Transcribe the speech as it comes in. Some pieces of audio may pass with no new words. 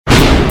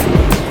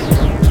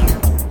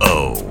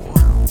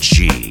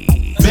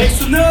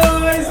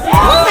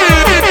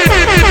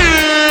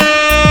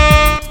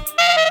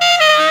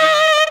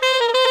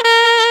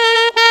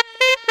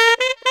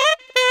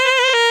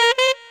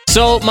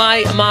So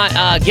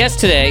my guest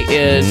today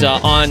is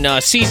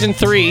on season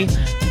 3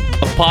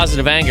 of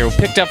Positive Anger. We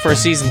picked up for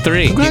season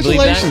 3.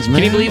 Congratulations, man.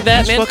 Can you believe that,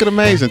 That's man? fucking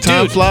amazing.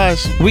 Time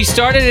flies. We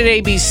started at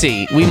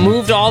ABC. We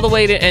moved all the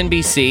way to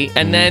NBC,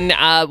 and then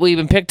we've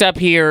been picked up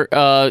here,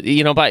 by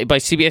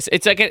CBS.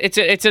 It's like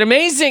it's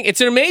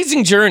an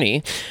amazing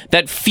journey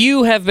that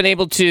few have been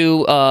able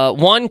to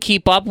one,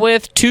 keep up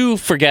with, two,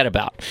 forget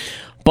about.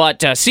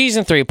 But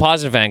season 3,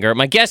 Positive Anger.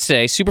 My guest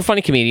today, super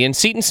funny comedian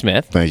Seton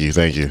Smith. Thank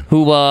you.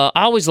 Who I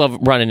always love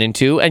running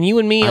into, and you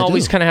and me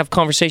always kind of have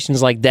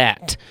conversations like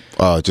that.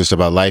 Just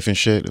about life and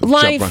shit?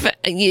 Life,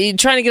 trying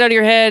to get out of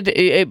your head,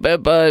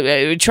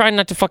 trying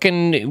not to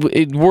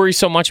fucking worry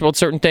so much about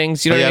certain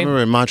things. You know what I mean? I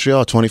remember in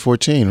Montreal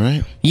 2014,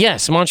 right?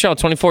 Yes, Montreal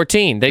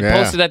 2014. They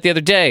posted that the other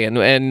day. and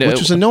Which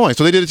was annoying.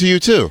 So they did it to you,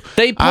 too.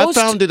 I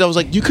found it. I was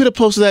like, you could have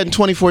posted that in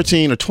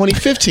 2014 or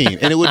 2015,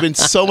 and it would have been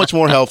so much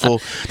more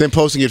helpful than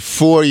posting it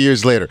 4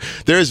 years later.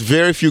 There's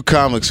very few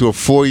comics who are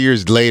 4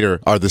 years later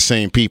are the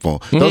same people.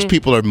 Mm-hmm. Those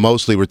people are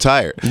mostly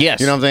retired. Yes.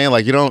 You know what I'm saying?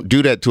 Like, you don't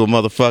do that to a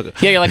motherfucker.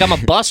 Yeah, you're like, I'm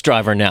a bus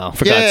driver now,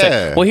 for God's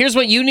sake. Well, here's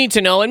what you need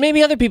to know, and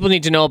maybe other people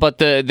need to know about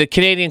the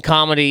Canadian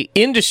comedy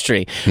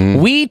industry.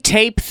 We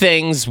tape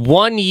things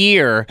 1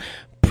 year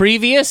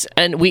previous,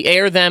 and we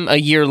air them a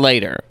year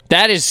later.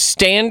 That is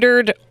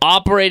standard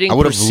operating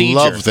procedure.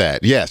 I would have loved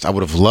that. Yes, I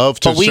would have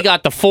loved to. But we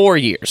got the 4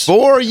 years.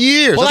 4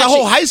 years. Well, that's a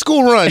whole high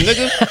school run,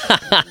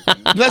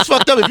 nigga. That's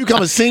fucked up. If you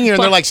become a senior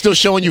and they're like still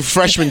showing you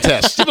freshman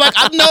tests. You're like,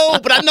 I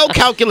know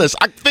calculus.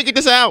 I figured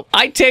this out.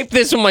 I taped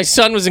this when my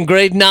son was in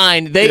grade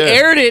 9. They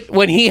aired it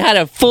when he had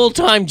a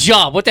full-time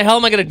job. What the hell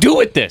am I going to do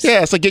with this?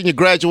 Yeah, it's like getting your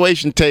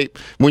graduation tape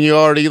when you're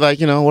already like,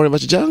 worried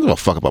about your job. I don't give a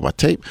fuck about my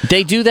tape.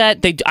 They do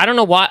that. I don't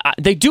know why.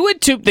 They do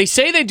it to. They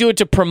say they do it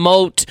to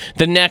promote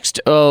the next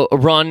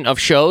run of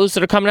shows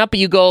that are coming up. But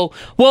you go,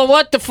 well,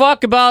 what the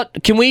fuck about?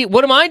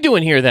 What am I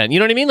doing here then? You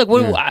know what I mean?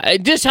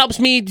 Like, this helps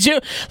me.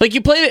 Like,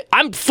 you play.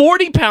 I'm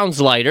 40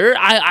 pounds lighter.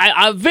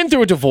 I've been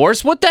through a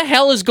divorce. What the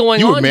hell is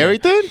going on? You were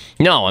married then?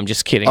 No, I'm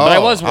just kidding. But I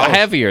was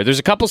heavier. There's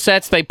a couple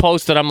sets they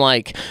post that I'm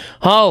like,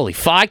 holy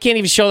fuck! I can't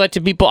even show that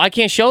to people. I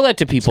can't show that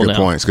to people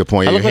now. It's a good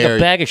point. I look like a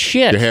bag of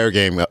shit. Your hair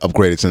game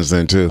upgraded since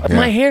then too.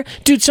 My hair,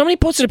 dude. Somebody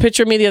posted a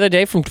picture of me the other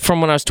day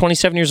from when I was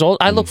 27 years old.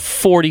 I look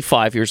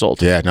 45 years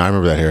old. Yeah, no, I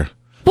remember that hair.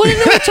 Why didn't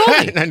nobody tell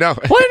me? I know.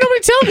 Why didn't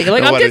nobody tell me?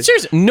 Like, I'm dead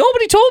serious.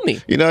 Nobody told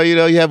me.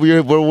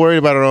 We're worried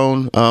about our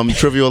own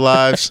trivial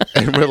lives,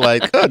 and we're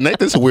like, oh,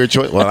 Nathan's a weird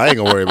choice. Well, I ain't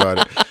gonna worry about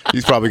it.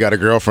 He's probably got a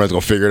girlfriend who's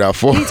gonna figure it out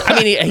for him.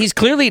 He's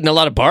clearly eating a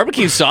lot of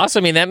barbecue sauce.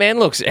 I mean, that man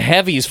looks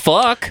heavy as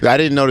fuck. I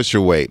didn't notice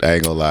your weight. I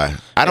ain't gonna lie.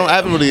 I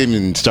haven't really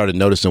even started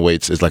noticing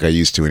weights as like I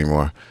used to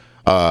anymore.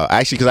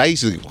 Actually,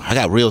 because I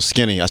got real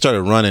skinny. I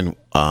started running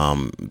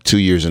 2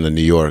 years into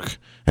New York.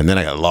 And then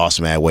I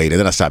lost mad weight, and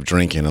then I stopped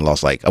drinking and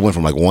I went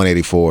from like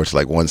 184 to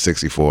like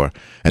 164,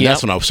 and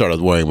that's when I started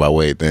worrying about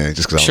weight. Then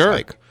just because I was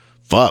like,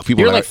 fuck,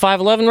 people. You're like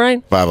 5'11",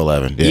 right?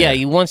 5'11", yeah. Yeah,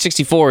 you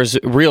 164 is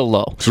real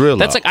low. It's real low.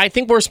 That's like, I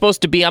think we're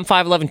supposed to be. I'm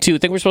 5'11" too. I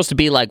think we're supposed to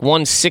be like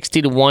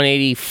 160 to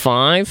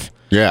 185.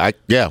 Yeah,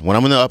 when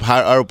I'm in the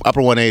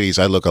upper 180s,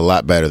 I look a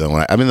lot better than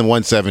when I'm in the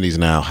 170s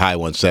now, high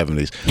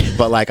 170s.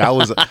 But like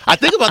I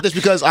think about this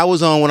because I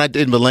was on when I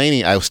did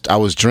Mulaney. I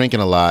was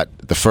drinking a lot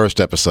the first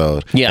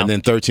episode, and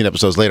then 13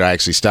 episodes later, I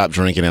actually stopped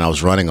drinking and I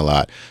was running a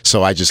lot.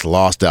 So I just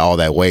lost all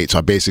that weight. So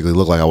I basically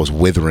looked like I was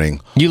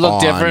withering. You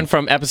look different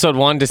from episode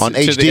 1 to on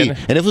HD. To the end.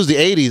 And if it was the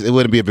 80s, it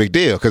wouldn't be a big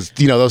deal because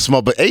those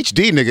small. But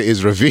HD nigga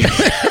is revealed.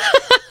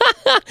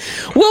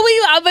 Well,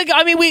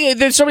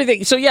 there's so many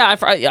things. So yeah,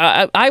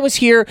 I was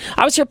here.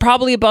 I was here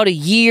probably about a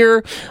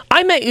year.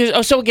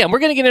 So again, we're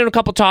gonna get into a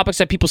couple topics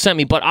that people sent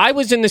me. But I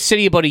was in the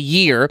city about a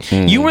year.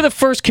 You were the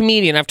first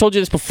comedian. I've told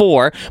you this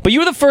before, but you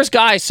were the first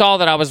guy I saw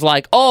that I was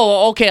like,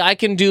 oh, okay, I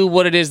can do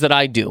what it is that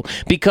I do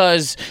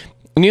because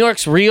New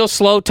York's real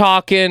slow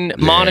talking,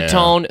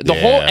 monotone.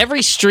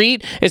 Every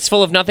street is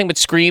full of nothing but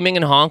screaming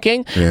and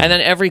honking, and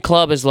then every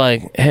club is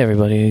like, "Hey,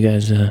 everybody, you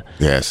guys,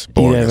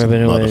 boring. You ever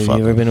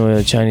been to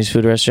a Chinese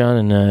food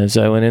restaurant?" And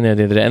so I went in there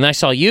the other day, and I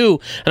saw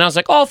you, and I was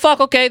like, "Oh fuck,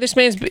 okay, this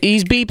man's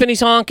he's beeping,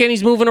 he's honking,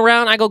 he's moving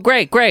around." I go,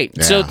 "Great."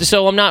 Yeah.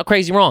 So I'm not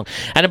crazy wrong.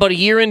 And about a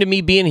year into me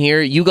being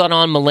here, you got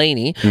on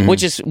Mulaney,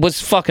 which was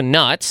fucking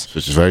nuts.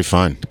 Which is very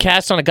fun.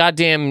 Cast on a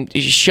goddamn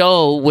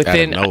show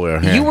within out of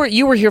nowhere. Yeah.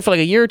 You were here for like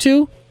a year or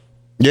two.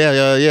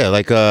 Yeah.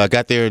 Like I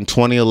got there in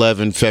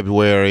 2011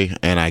 February,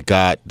 and I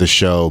got the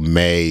show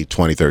May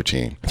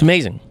 2013. It's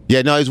amazing.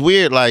 Yeah, no, it's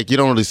weird. Like you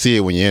don't really see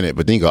it when you're in it,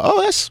 but then you go,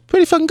 "Oh, that's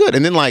pretty fucking good."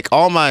 And then like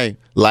all my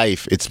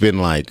life, it's been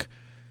like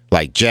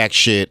jack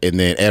shit and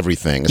then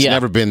everything. It's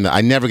never been.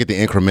 I never get the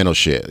incremental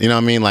shit. You know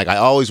what I mean? Like I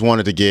always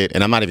wanted to get,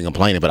 and I'm not even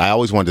complaining, but I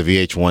always wanted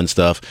the VH1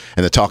 stuff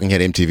and the Talking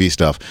Head MTV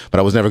stuff, but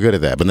I was never good at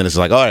that. But then it's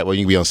like, all right, well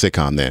you can be on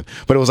sitcom then.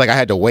 But it was like I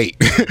had to wait,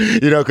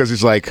 because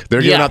it's like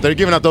they're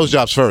giving out those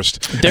jobs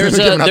first. There's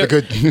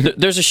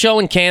a show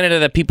in Canada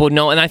that people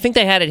know, and I think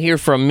they had it here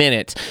for a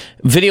minute.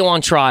 Video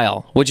on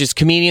Trial, which is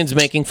comedians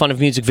making fun of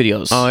music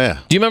videos. Oh yeah.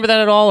 Do you remember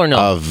that at all or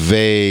no?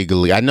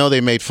 Vaguely. I know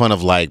they made fun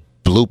of like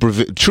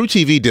True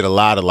TV did a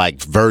lot of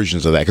like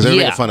versions of that because they were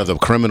making fun of the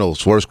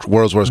criminals, world's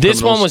worst criminals.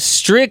 This one was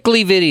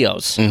strictly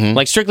videos,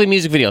 like strictly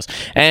music videos.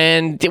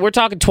 And we're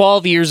talking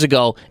 12 years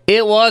ago.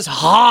 It was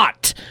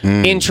hot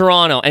in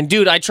Toronto. And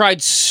dude, I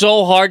tried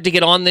so hard to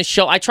get on this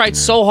show. I tried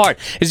so hard.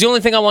 It's the only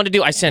thing I wanted to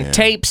do. I sent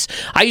tapes.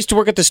 I used to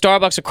work at the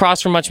Starbucks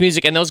across from Much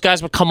Music, and those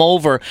guys would come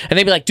over and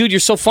they'd be like, dude, you're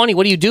so funny.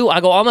 What do you do?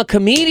 I go, I'm a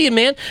comedian,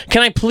 man.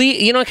 Can I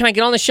please, can I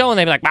get on the show? And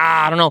they'd be like,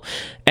 I don't know.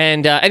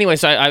 And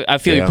anyways, I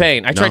feel your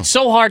pain. I tried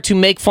so hard to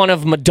make fun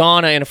of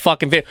Madonna in a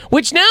fucking video,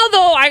 which now,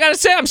 though, I gotta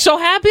say, I'm so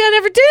happy I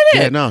never did it.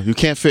 Yeah, no, you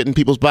can't fit in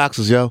people's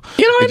boxes, yo.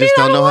 You know what I mean? Just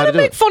don't know how to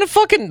make fun of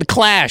fucking The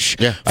Clash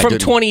from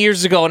 20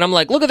 years ago, and I'm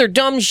like, look at their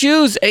dumb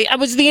shoes. I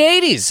was the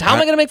 80s. How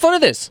am I gonna make fun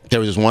of this? There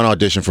was this one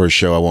audition for a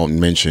show I won't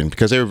mention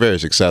because they were very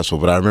successful,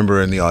 but I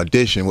remember in the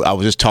audition, I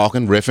was just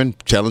talking, riffing,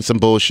 telling some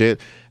bullshit,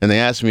 and they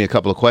asked me a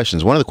couple of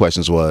questions. One of the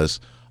questions was,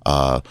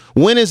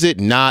 when is it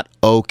not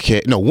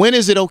okay? No, when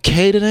is it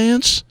okay to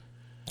dance?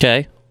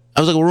 Okay. I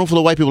was like a room full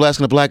of white people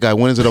asking a black guy,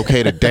 when is it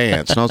okay to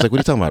dance? And I was like, what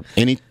are you talking about?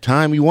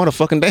 Anytime you want to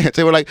fucking dance.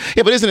 They were like,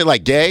 yeah, but isn't it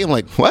like gay? I'm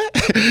like, what?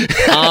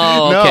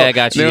 Oh, no. okay, I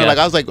got you. They were like,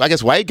 I was like, I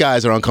guess white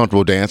guys are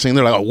uncomfortable dancing.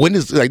 They're like, oh, when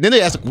is, like, then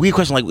they asked a weird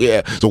question like,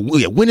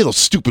 when do those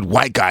stupid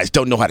white guys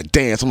don't know how to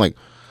dance? I'm like,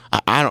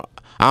 I don't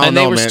and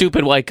know, they were man.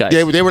 stupid white guys.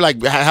 Yeah, they were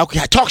like, how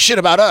can I talk shit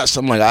about us?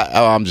 I'm like,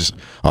 I'm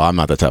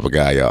not that type of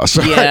guy, y'all.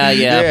 So,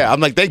 yeah. I'm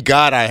like, thank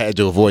God I had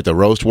to avoid the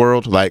roast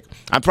world. Like,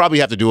 I probably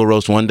have to do a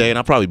roast one day, and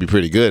I'll probably be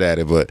pretty good at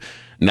it, but.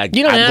 Like,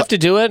 you don't have to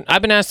do it.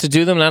 I've been asked to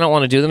do them, and I don't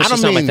want to do them. It's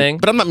just not my thing.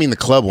 But I'm not mean the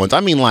club ones.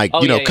 I mean, like,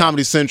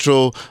 Comedy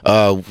Central.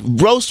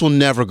 Roast will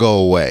never go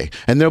away.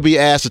 And there'll be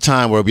a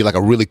time where it'll be like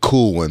a really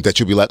cool one that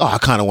you'll be like, oh, I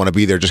kind of want to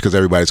be there just because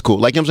everybody's cool.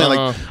 Like, you know what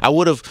I'm saying? Like, I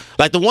would have,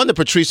 like the one that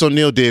Patrice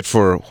O'Neal did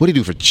for, what did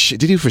he do for,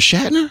 did he do for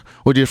Shatner?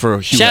 Or did he do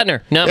for Hugh?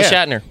 Shatner. No, yeah.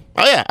 Shatner.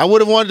 Oh, yeah. I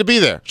would have wanted to be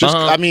there. Just,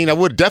 I mean, I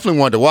would definitely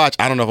wanted to watch.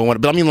 I don't know if I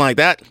wanted, but I mean, like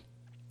that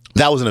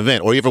was an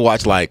event. Or you ever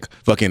watch like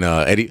fucking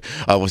Eddie,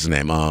 what's his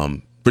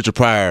name? Richard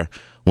Pryor,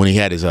 when he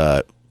had his,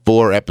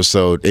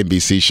 4-episode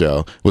NBC show.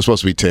 It was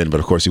supposed to be 10, but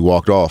of course he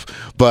walked off.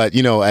 But,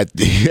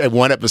 at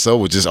one episode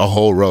was just a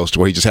whole roast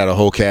where he just had a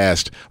whole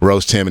cast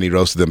roast him and he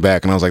roasted them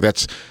back. And I was like,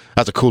 that's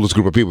the coolest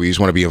group of people you just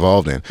want to be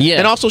involved in. Yeah.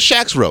 And also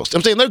Shaq's roast.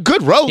 I'm saying they're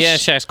good roasts. Yeah,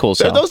 Shaq's cool.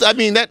 So.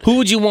 Who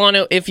would you want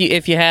to, if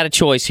you had a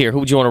choice here, who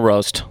would you want to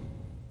roast?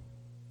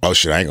 Oh,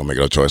 shit, I ain't going to make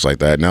no choice like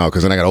that. No,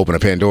 because then I got to open a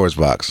Pandora's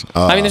box.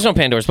 I mean, there's no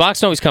Pandora's box.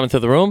 Nobody's coming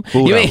through the room.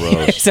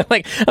 So,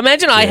 like,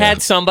 imagine I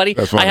had somebody,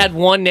 I had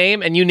one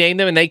name, and you named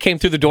them, and they came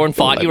through the door and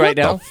fought you right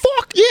now. What the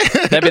fuck?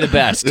 Yeah. That'd be the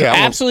best. Yeah,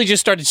 absolutely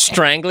just started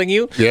strangling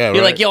you. Yeah,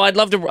 You're like, yo, I'd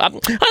love to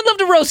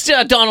roast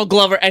Donald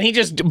Glover, and he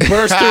just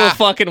burst through a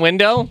fucking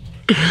window.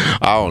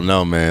 I don't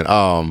know, man.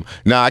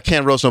 I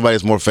can't roast somebody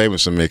that's more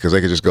famous than me because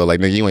they could just go like,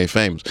 nigga, you ain't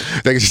famous.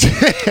 They could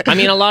just I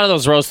mean, a lot of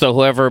those roasts, though,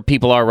 whoever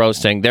people are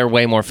roasting, they're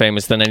way more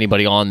famous than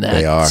anybody on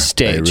that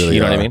stage. They really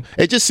you know are. what I mean?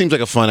 It just seems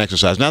like a fun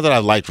exercise. Now that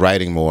I've liked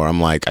writing more,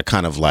 I'm like, I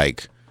kind of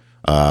like,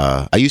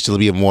 I used to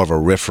be more of a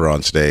riffer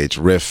on stage,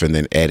 riff and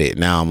then edit.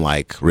 Now I'm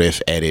like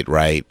riff, edit,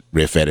 write,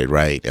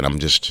 and I'm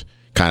just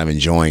kind of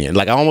enjoying it.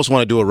 Like, I almost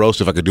want to do a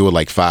roast if I could do it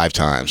like 5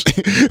 times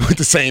with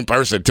the same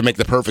person to make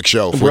the perfect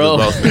show for the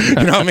roast. You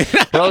know what I mean?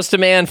 Roast a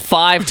man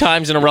 5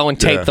 times in a row and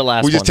tape the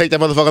last one. We just take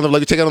that motherfucker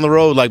on take it on the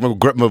road like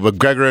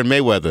McGregor and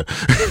Mayweather.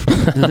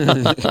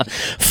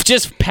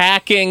 Just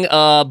packing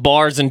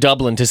bars in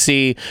Dublin to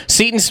see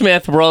Seton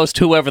Smith roast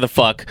whoever the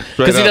fuck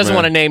because he doesn't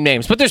want to name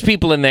names. But there's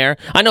people in there.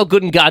 I know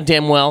good and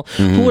goddamn well.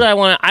 Who would I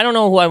want? I don't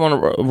know who I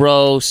want to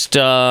roast.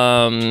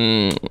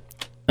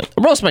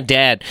 Roast my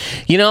dad.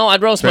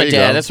 I'd roast my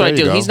dad. That's what I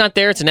do. He's not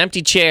there. It's an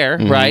empty chair,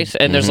 right?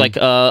 And there's like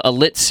a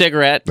lit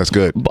cigarette. That's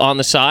good. On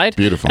the side.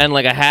 Beautiful. And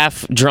like a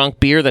half drunk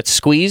beer that's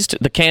squeezed.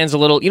 The can's a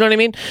little, you know what I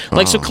mean?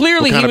 Like, so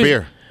clearly what kind of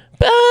beer?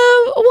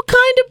 What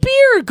kind of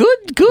beer?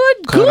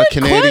 Good kind of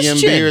Canadian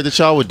question. Beer that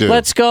y'all would do.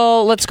 Let's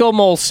go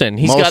Molson.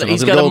 He's got a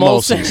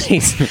Molson.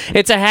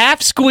 It's a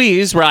half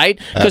squeeze, right?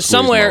 Because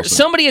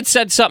somebody had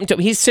said something to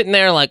him. He's sitting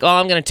there like, oh,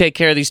 I'm going to take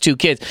care of these 2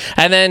 kids.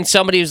 And then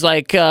somebody was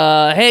like,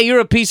 hey, you're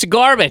a piece of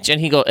garbage. And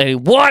he go, hey,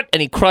 what?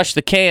 And he crushed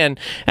the can.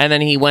 And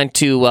then he went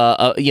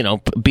to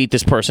beat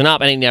this person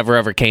up, and he never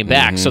ever came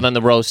back. So then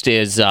the roast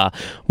is,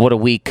 what a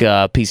weak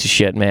piece of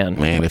shit, man.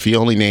 Man, if he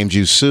only named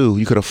you Sue,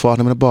 you could have fought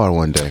him in a bar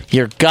one day.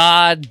 You're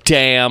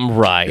goddamn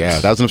right. Yeah,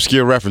 that was an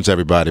obscure reference,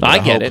 everybody. But I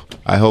get it.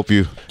 I hope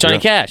you... Johnny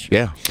Cash.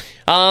 Yeah.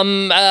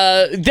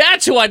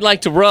 That's who I'd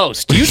like to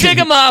roast. You dig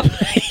him up,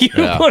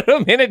 put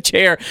him in a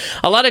chair.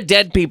 A lot of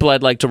dead people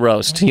I'd like to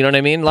roast. You know what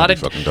I mean? A lot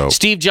of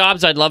Steve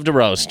Jobs I'd love to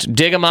roast.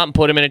 Dig him up and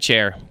put him in a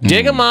chair.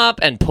 Dig him up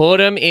and put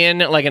him in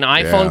like an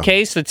iPhone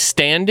case that's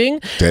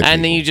standing,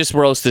 then you just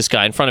roast this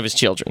guy in front of his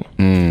children.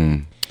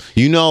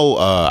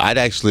 I'd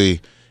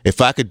actually, if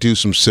I could do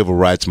some civil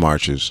rights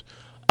marches...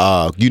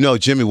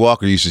 Jimmy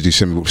Walker used to do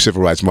some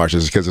civil rights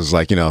marches because it was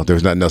like, there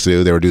was nothing else to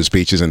do. They would do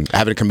speeches, and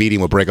having a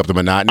comedian would break up the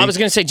monotony. I was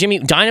going to say Jimmy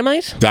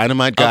Dynamite?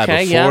 Dynamite guy.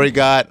 Before he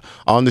got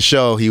on the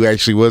show, he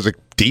actually was a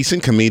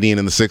decent comedian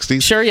in the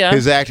 60s. Sure, yeah.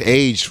 His act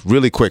aged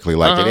really quickly.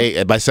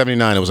 Like by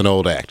 79, it was an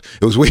old act.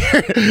 It was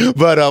weird.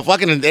 But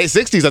fucking in the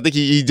 60s, I think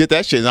he did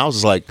that shit. And I was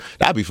just like,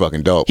 that'd be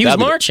fucking dope. He was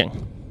marching.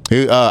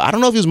 I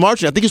don't know if he was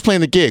marching. I think he was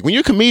playing the gig. When you're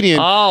a comedian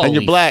and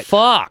you're black,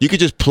 you could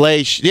just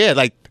play.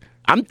 Like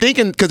I'm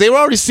thinking because they were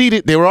already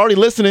seated. They were already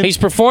listening. He's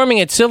performing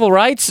at civil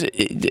rights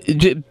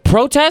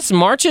protests,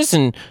 marches,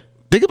 and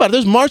think about it.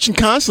 There's marching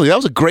constantly. That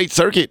was a great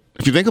circuit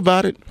if you think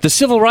about it. The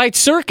civil rights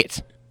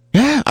circuit.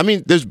 Yeah, I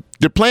mean,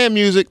 they're playing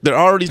music. They're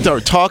already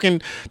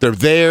talking. They're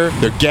there.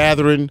 They're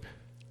gathering.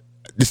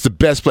 It's the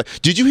best place.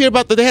 Did you hear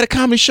about that? They had a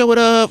comedy show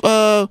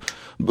at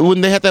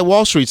when they had that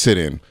Wall Street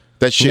sit-in.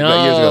 That shit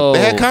like years ago. They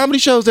had comedy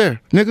shows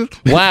there, nigga.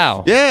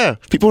 Wow. Yeah,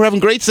 people were having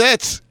great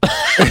sets.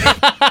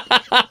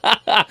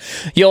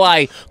 Yo,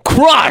 I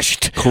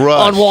crushed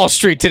on Wall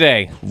Street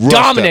today.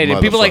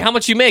 Dominated. People are like, how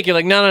much you make? You're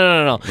like,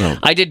 no.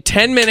 I did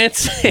 10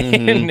 minutes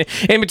in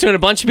between a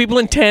bunch of people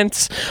in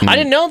tents. I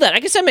didn't know that.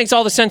 I guess that makes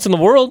all the sense in the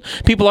world.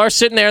 People are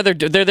sitting there.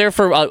 They're there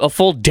for a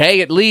full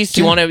day at least.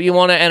 You want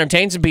to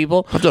entertain some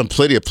people. I've done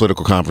plenty of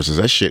political conferences.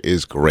 That shit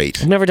is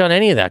great. I've never done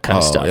any of that kind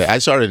of stuff. Yeah. I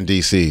started in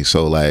D.C.,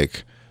 so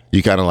like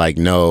you kind of like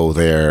know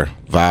their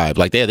vibe.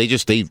 Like I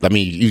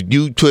mean,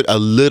 you put a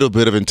little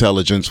bit of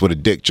intelligence with a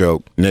dick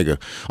joke, nigga,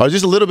 or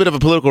just a little bit of a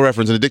political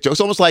reference in a dick joke.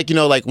 It's almost like, you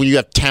know, like when you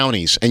have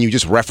townies and you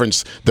just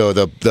reference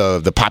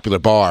the popular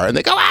bar and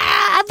they go,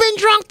 I've been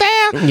drunk there.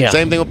 Yeah.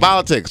 Same thing with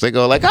politics. They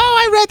go like,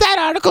 I read that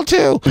article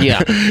too.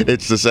 Yeah.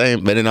 It's the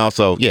same. But then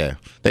also,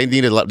 they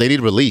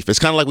need relief. It's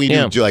kind of like when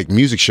you do like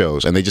music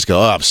shows and they just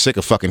go, I'm sick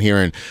of fucking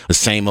hearing the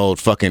same old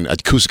fucking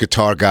acoustic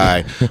guitar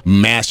guy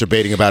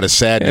masturbating about his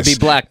sadness. It'd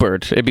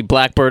be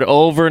Blackbird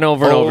over and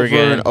over and over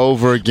again. And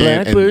over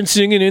again. Blackbird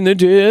singing in the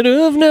dead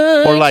of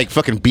night. Or like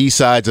fucking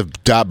B-sides of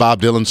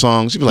Bob Dylan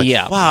songs. You'd be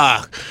like,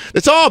 fuck.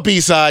 It's all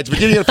B-sides, but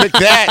you gotta pick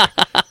that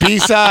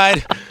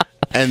B-side.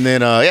 And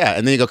then,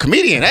 and then you go,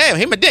 comedian, hey,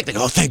 him a dick. They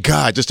go, oh, thank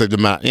God, just a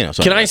amount, you know.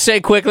 Can I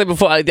say quickly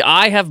before,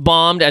 I have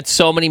bombed at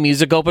so many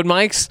music open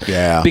mics.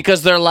 Yeah.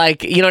 Because they're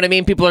like, you know what I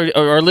mean? People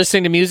are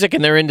listening to music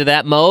and they're into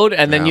that mode,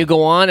 and then you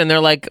go on and they're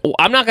like,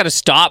 I'm not going to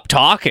stop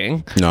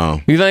talking. No.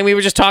 You think we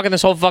were just talking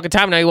this whole fucking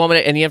time, now you want me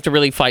to, and you have to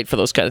really fight for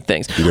those kind of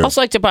things. I also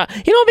like to,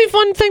 it'd be a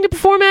fun thing to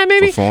perform at,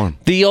 maybe? Perform.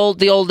 The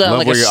old Love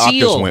like where a your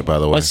seal. octaves went, by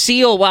the way. A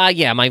seal,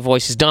 my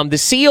voice is dumb. The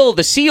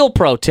seal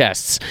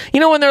protests.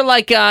 You know when they're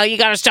like, you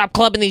got to stop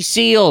clubbing these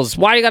seals.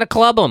 Why do you got to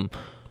club them?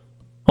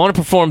 I want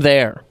to perform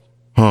there.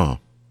 Huh.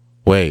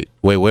 Wait,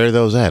 where are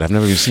those at? I've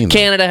never even seen them.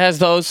 Canada has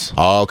those.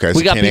 Oh, okay. It's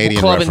we got Canadian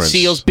people clubbing reference.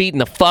 seals, beating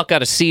the fuck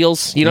out of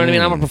seals. You know what I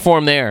mean? I'm going to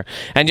perform there.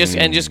 And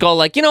just go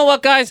like, you know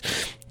what, guys?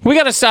 We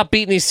got to stop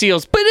beating these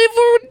seals. But if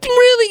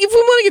we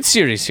want to get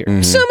serious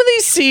here, some of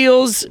these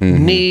seals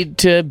need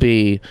to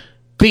be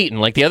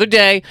beaten. Like the other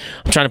day,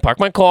 I'm trying to park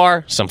my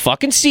car. Some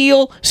fucking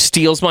seal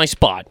steals my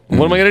spot.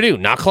 What am I going to do?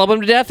 Not club him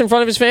to death in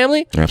front of his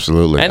family?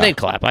 Absolutely. And they'd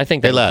clap. I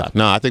think they laugh.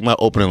 No, I think my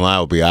opening line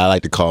would be, I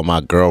like to call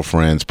my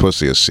girlfriend's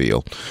pussy a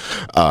seal.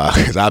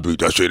 Because I beat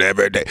that shit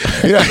every day.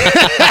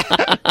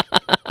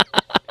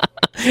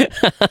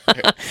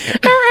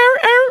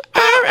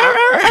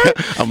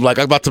 I'm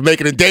about to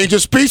make an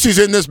endangered species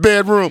in this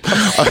bedroom.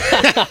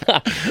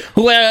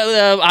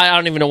 Well, I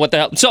don't even know what the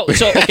hell. So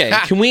okay,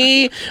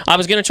 I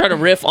was going to try to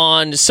riff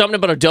on something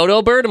about a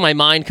dodo bird, and my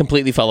mind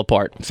completely fell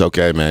apart. It's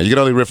okay, man. You can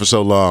only riff for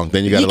so long.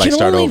 Then you got to start over. You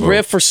can only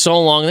riff for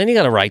so long, then you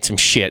got to write some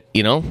shit,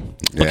 you know?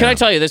 But can I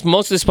tell you this?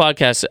 Most of this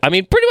podcast, I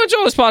mean, pretty much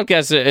all this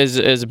podcast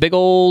is a big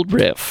old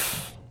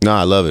riff. No,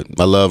 I love it.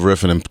 I love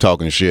riffing and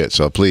talking shit.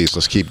 So please,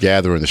 let's keep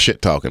gathering the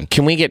shit talking.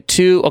 Can we get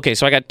two? Okay,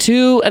 so I got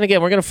two, and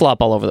again, we're going to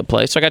flop all over the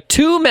place. So I got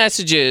two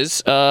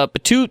messages,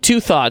 two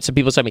thoughts that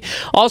people sent me.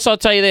 Also, I'll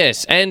tell you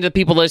this, and the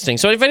people listening.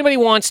 So if anybody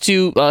wants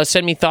to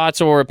send me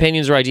thoughts or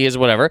opinions or ideas or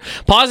whatever,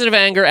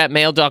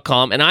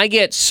 positiveanger@mail.com, and I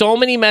get so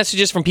many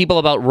messages from people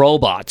about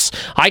robots.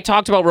 I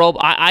talked about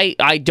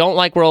I don't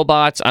like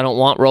robots. I don't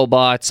want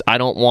robots. I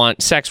don't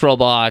want sex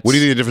robots. What do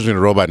you think the difference between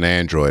a robot and an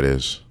android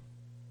is?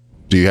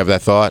 Do you have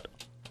that thought?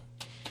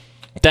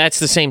 That's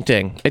the same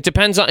thing. It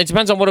depends on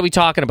what are we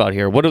talking about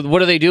here. What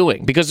are they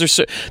doing? Because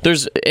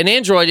there's an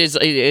android is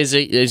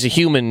a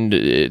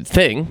human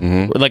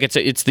thing. Like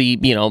it's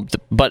the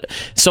but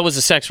so is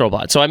a sex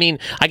robot. So I mean,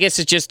 I guess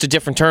it's just a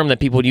different term that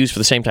people would use for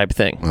the same type of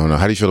thing. I don't know.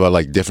 How do you feel about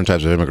like different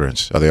types of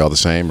immigrants? Are they all the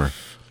same or?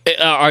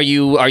 Are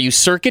you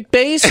circuit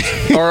based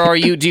or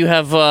do you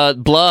have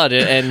blood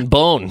and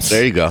bones?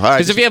 There you go.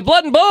 Because if you have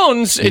blood and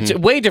bones, it's a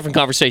way different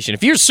conversation.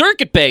 If you're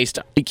circuit based,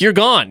 you're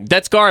gone.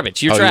 That's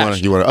garbage. You're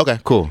trash. You want okay,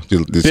 cool.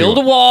 Build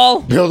a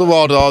wall. Build a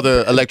wall to all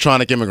the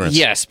electronic immigrants.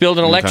 Yes, build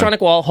an electronic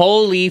wall.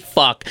 Holy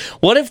fuck!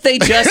 What if they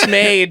just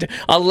made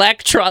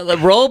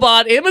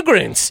robot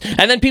immigrants,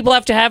 and then people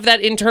have to have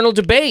that internal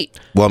debate?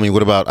 Well, I mean,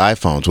 what about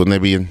iPhones? Wouldn't they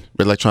be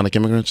electronic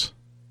immigrants?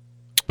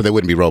 But they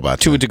wouldn't be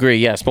robots. To a degree,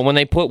 yes. But when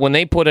they put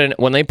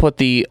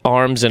the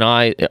arms and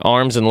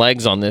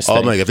legs on this,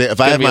 oh my God! If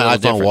I have my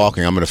iPhone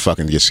walking, I'm gonna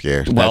fucking get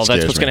scared. Well,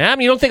 that's what's gonna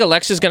happen. You don't think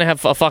Alexa's gonna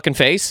have a fucking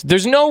face?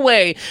 There's no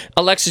way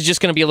Alexa's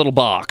just gonna be a little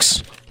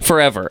box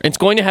forever. It's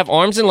going to have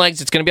arms and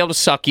legs. It's going to be able to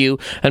suck you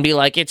and be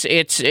like, it's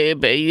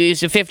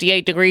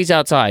 58 degrees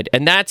outside.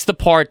 And that's the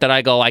part that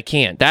I go, I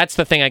can't. That's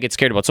the thing I get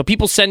scared about. So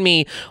people send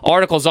me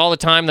articles all the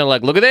time. They're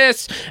like, look at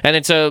this. And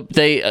it's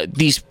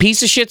these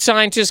piece of shit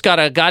scientists got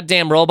a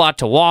goddamn robot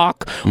to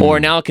walk, or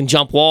now it can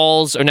jump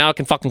walls, or now it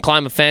can fucking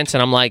climb a fence.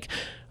 And I'm like,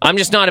 I'm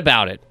just not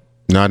about it.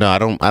 No, I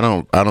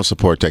don't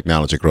support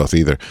technology growth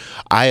either.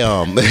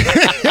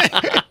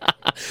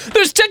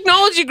 There's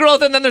technology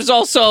growth, and then there's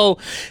also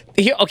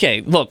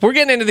okay, look, we're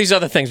getting into these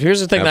other things, but here's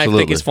the thing that I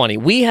think is funny.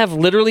 We have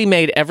literally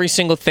made every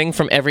single thing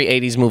from every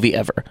 80s movie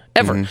ever.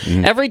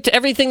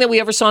 Everything that we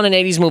ever saw in an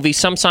 80s movie,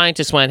 some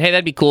scientist went, hey,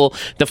 that'd be cool.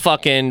 The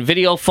fucking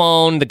video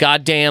phone, the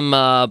goddamn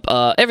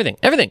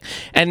everything.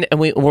 And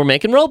we're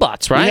making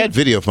robots, right? We had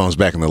video phones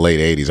back in the late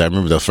 80s. I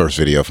remember the first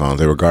video phones.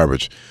 They were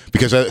garbage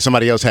because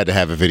somebody else had to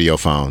have a video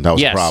phone. That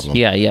was the problem.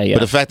 Yeah.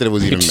 But the fact that it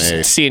was even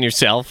made. Seeing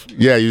yourself.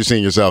 Yeah, you're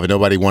seeing yourself, and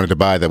nobody wanted to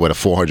buy that with a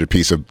 400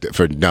 piece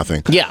for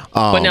nothing. Yeah,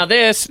 but now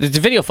it's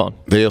a video phone.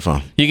 Video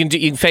phone. You can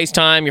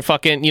FaceTime. You're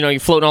fucking, you're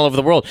floating all over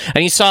the world.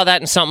 And you saw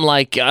that in something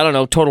like, I don't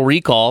know, Total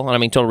Recall. And I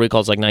mean, Total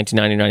Recall is like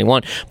 1990,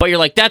 91. But you're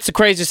like, that's the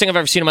craziest thing I've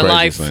ever seen in my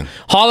life.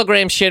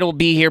 Hologram shit will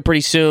be here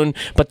pretty soon.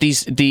 But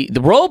the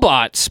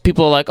robots,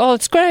 people are like, oh,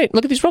 it's great.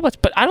 Look at these robots.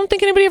 But I don't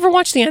think anybody ever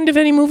watched the end of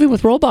any movie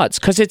with robots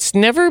because it's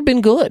never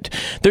been good.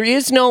 There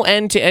is no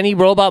end to any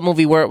robot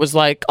movie where it was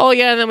like, oh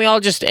yeah, and then we all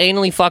just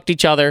anally fucked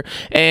each other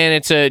and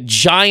it's a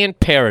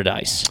giant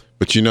paradise.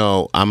 But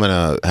I'm going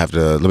to have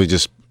to, let me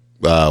just,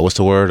 what's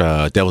the word?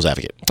 Devil's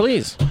advocate.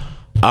 Please.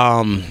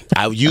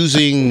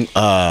 Using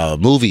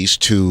movies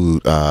to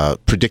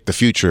predict the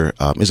future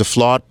is a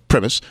flawed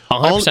premise.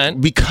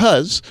 100%.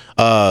 Because,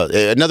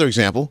 another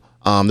example,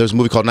 there's a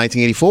movie called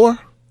 1984.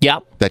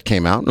 Yep. That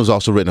came out. It was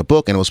also written a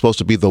book, and it was supposed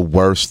to be the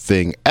worst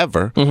thing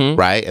ever,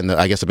 right? And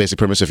I guess the basic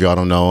premise, if y'all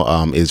don't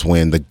know, is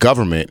when the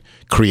government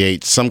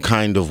creates some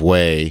kind of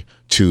way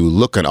to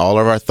look at all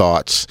of our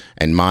thoughts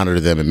and monitor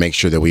them and make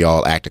sure that we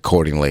all act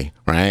accordingly,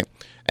 right?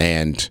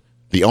 And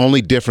the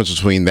only difference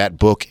between that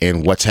book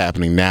and what's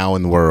happening now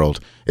in the world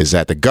is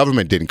that the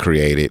government didn't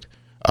create it.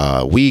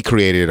 We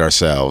created it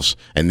ourselves,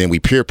 and then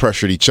we peer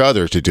pressured each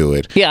other to do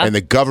it. Yeah. And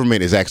the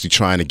government is actually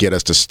trying to get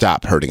us to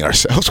stop hurting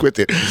ourselves with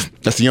it.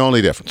 That's the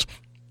only difference.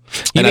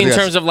 You mean in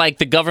terms of like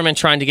the government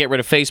trying to get rid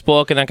of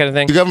Facebook and that kind of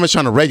thing? The government's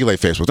trying to regulate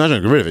Facebook. Not trying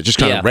to get rid of it, just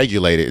trying to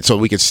regulate it so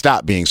we can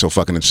stop being so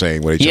fucking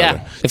insane with each other.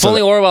 Yeah. If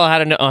only Orwell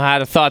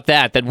had thought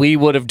that we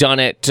would have done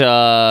it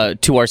to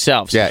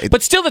ourselves. Yeah.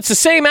 But still, it's the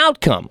same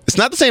outcome. It's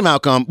not the same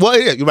outcome. Well,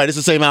 yeah, you're right. It's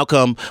the same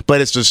outcome,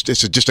 but it's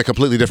just a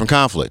completely different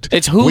conflict.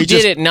 It's who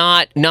did it,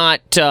 not.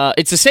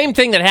 It's the same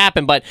thing that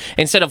happened, but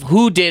instead of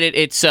who did it,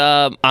 it's.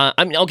 I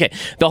mean, okay.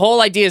 The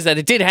whole idea is that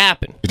it did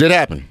happen. It did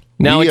happen.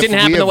 Now, it didn't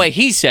happen the way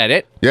he said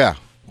it. Yeah.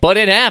 But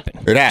it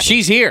happened. It happened.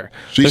 She's here.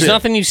 There's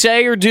nothing you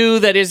say or do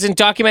that isn't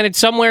documented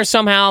somewhere,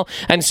 somehow,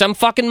 and some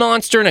fucking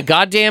monster in a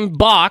goddamn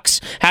box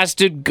has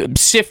to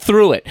sift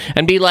through it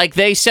and be like,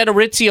 they said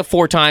Aritzia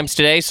 4 times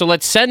today, so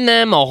let's send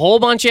them a whole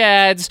bunch of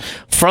ads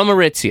from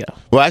Aritzia.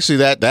 Well, actually,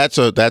 that's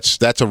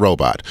a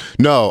robot.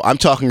 No, I'm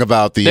talking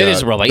about the. It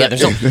is a robot. Yeah,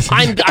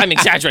 I'm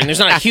exaggerating. There's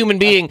not a human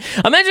being.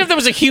 Imagine if there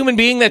was a human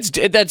being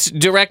that's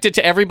directed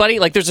to everybody.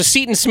 Like there's a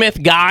Seton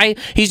Smith guy.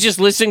 He's just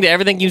listening to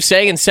everything you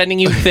say and sending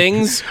you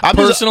things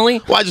personally.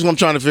 Well, I'm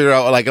trying to figure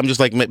out. Like, I'm just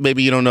like,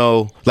 maybe you don't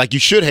know. Like, you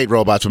should hate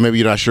robots, but maybe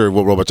you're not sure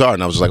what robots are.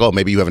 And I was like, oh,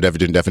 maybe you haven't ever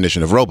done a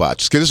definition of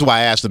robots. Because this is why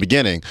I asked at the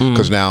beginning.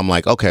 Because now I'm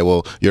like, okay,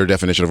 well, your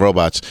definition of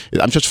robots.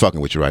 I'm just fucking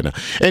with you right now.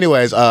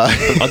 Anyways,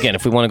 again,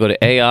 if we want to go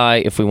to AI,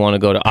 if we want to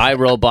go to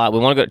iRobot, we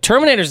want to go.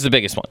 Terminator's the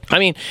biggest one. I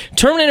mean,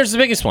 Terminator's the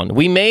biggest one.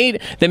 They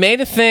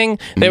made a thing.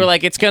 They were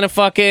like, it's gonna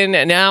fucking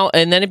now,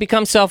 and then it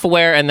becomes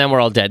self-aware, and then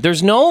we're all dead.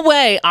 There's no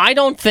way. I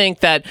don't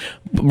think that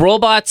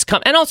robots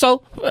come. And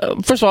also,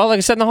 first of all, like I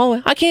said in the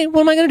hallway, I can't.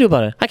 What am I gonna do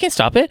about it? I can't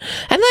stop it.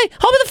 And like,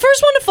 I'll be the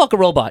first one to fuck a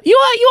robot. You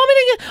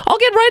want me to? I'll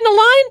get right in the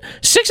line.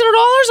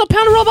 $600. I'll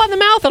pound a robot in the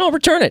mouth and I'll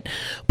return it.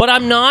 But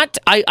I'm not.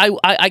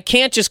 I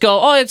can't just go.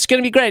 Oh, it's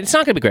gonna be great. It's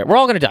not gonna be great. We're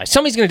all gonna die.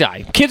 Somebody's gonna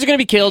die. Kids are gonna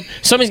be killed.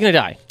 Somebody's gonna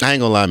die. I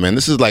ain't gonna lie, man.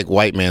 This is like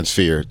white man's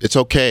fear. It's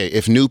okay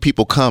if new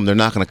people come. They're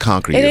not gonna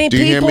conquer you. It ain't Do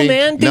you people, hear me?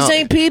 man. These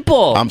ain't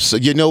people.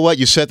 You know what?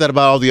 You said that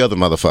about all the other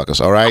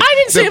motherfuckers. All right. I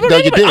didn't say about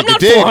anybody. I'm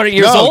not 400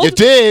 years old. No, you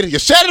did. You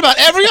said it about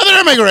every other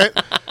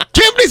immigrant.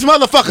 Give these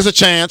motherfuckers a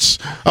chance.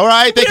 All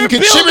right, they can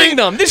contribute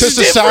to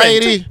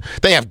society.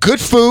 Different. They have good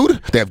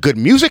food. They have good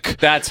music.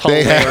 That's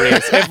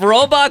hilarious. If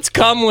robots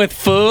come with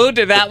food,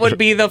 that would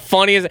be the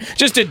funniest.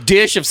 Just a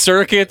dish of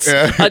circuits,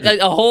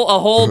 a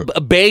whole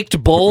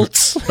baked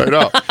bolts. I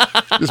know.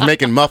 Just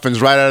making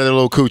muffins right out of their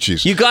little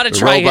coochies. You got to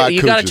try.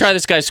 You got to try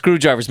this guy's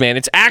screwdrivers, man.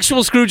 It's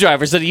actual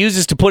screwdrivers that he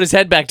uses to put his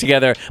head back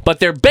together, but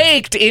they're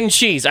baked in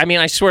cheese. I mean,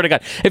 I swear to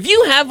God, if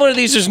you have one of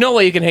these, there's no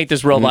way you can hate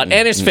this robot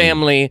and his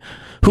family,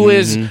 who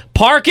is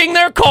parking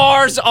their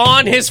cars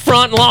on his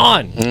front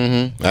lawn.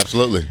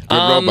 Absolutely.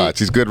 Good robots.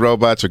 These good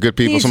robots are good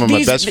people. Some of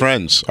my best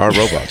friends are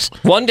robots.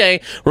 One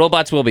day,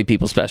 robots will be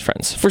people's best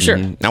friends, for sure.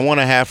 I want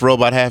a half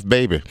robot, half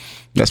baby.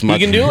 That's my You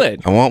can do it.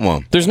 I want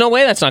one. There's no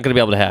way that's not going to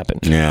be able to happen.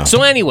 Yeah.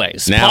 So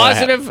anyways, Now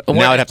positive.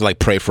 I'd have to like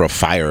pray for a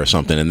fire or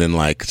something, and then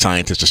like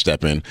scientists to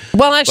step in.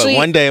 Well, actually, but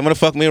one day I'm gonna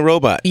fuck me a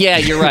robot. Yeah,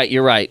 you're right.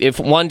 You're right. If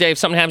one day if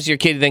something happens to your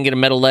kid, you then get a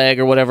metal leg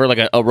or whatever, like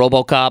a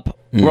RoboCop.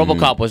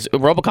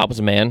 RoboCop was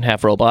a man,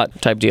 half robot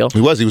type deal.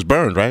 He was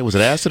burned, right? Was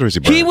it acid or is he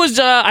burned? He was.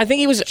 I think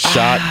he was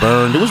shot,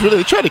 burned. It was really.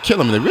 They tried to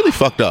kill him, and they really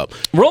fucked up.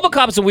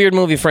 RoboCop is a weird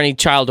movie for any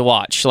child to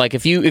watch. Like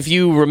if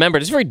you remember,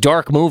 it's a very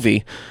dark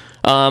movie.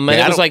 And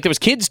it was like there was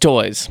kids'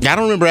 toys. I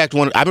don't remember Act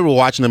 1. I remember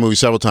watching the movie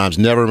several times.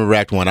 Never remember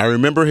Act 1. I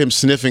remember him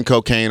sniffing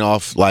cocaine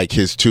off like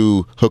his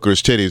two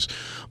hookers' titties,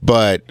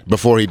 but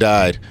before he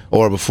died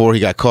or before he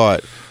got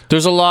caught. There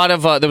was a lot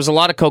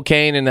of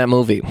cocaine in that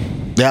movie.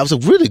 That was a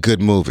really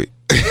good movie.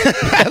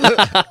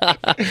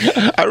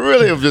 I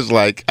really am just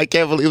like, I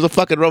can't believe it was a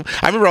fucking robot.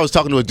 I remember I was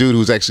talking to a dude who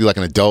was actually like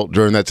an adult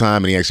during that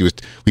time, and he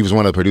was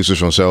one of the producers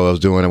from a show I was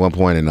doing at one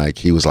point, and like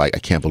he was like, I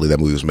can't believe that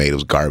movie was made. It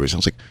was garbage. I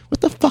was like,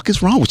 what the fuck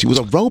is wrong with you? It was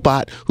a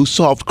robot who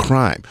solved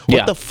crime.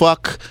 What the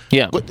fuck?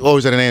 Yeah. Or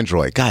is that an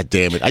android? God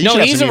damn it. No,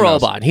 he's a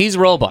robot. He's a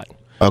robot.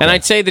 Okay. And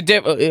I'd say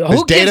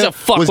who gives a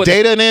fuck? Was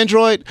Data an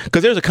android?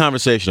 Because there's a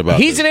conversation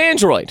about He's an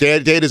android.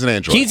 Data's an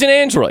android. He's an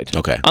android.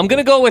 Okay. I'm going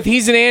to go with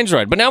he's an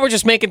android. But now we're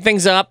just making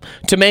things up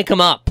to make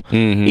them up.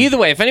 Mm-hmm. Either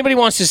way, if anybody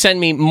wants to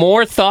send me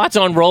more thoughts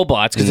on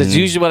robots, because it's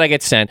usually what I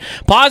get sent,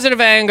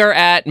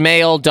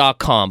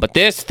 positiveanger@mail.com. But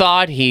this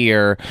thought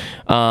here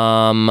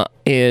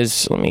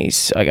is,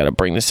 I got to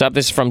bring this up.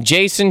 This is from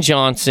Jason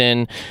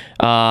Johnson.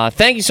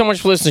 Thank you so much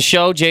for listening to the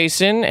show,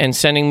 Jason, and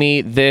sending me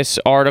this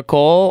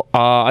article.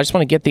 I just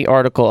want to get the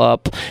article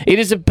up. It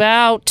is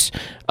about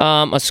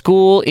a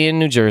school in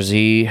New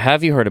Jersey.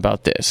 Have you heard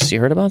about this? You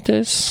heard about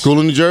this? School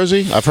in New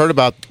Jersey? I've heard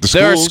about the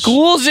schools. There are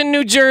schools in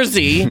New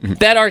Jersey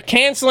that are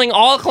canceling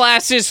all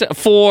classes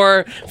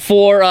for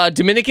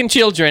Dominican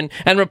children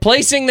and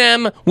replacing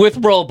them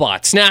with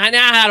robots. Now,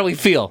 how do we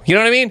feel? You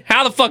know what I mean?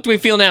 How the fuck do we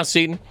feel now,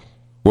 Seton?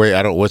 Wait,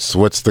 I don't. What's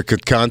the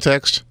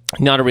context?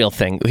 Not a real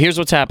thing. Here's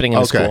what's happening in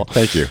the school.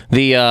 Thank you.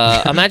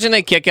 Imagine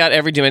they kick out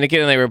every Dominican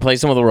and they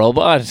replace them with a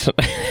robot,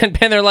 and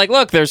they're like,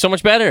 "Look, they're so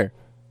much better.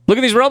 Look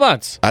at these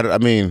robots." I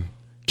mean,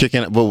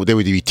 kicking. Well, they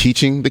would be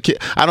teaching the kid.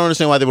 I don't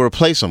understand why they would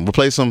replace them.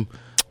 Because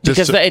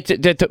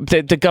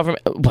the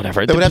government,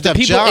 whatever. They would have to have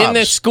people jobs. in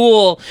this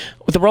school.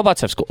 The robots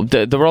have school.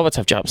 The robots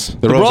have jobs.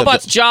 The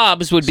robots'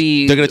 jobs would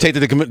be. They're going to take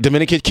the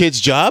Dominican kids'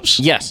 jobs?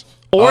 Yes.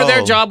 Or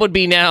their job would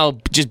be now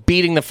just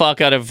beating the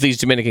fuck out of these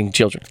Dominican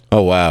children.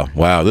 Oh,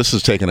 wow. This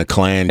is taking a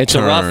Klan turn. It's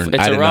a rough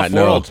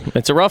world.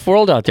 It's a rough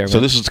world out there, man. So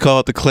this is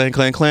called the Klan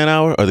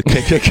hour? Or the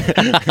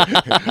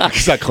KKK?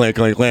 It's not Klan.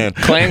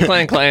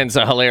 Klan's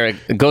hilarious.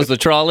 Goes the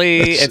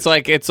trolley. It's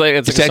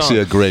actually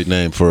a great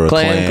name for a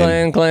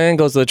Klan. Klan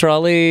goes the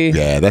trolley.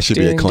 Yeah, that should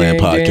be a Klan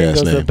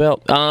podcast name. The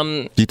bell.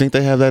 Do you think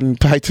they have that in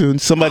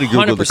iTunes? Somebody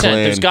Google the Klan.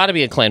 There's got to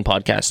be a Klan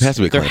podcast. There has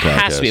to be a Klan podcast. There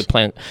has to be a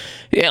Klan.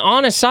 Yeah,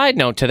 on a side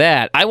note to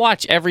that, I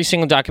watch every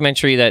single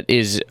documentary that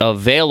is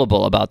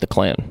available about the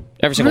Klan.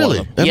 Every single one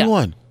of them.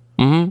 Everyone?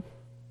 Yeah. Mm-hmm.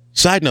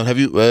 Side note, have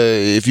you,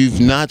 if you've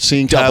not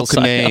seen Kyle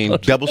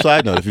Kinane, double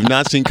side note, if you've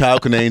not seen Kyle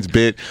Kinane's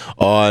bit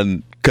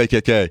on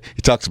KKK,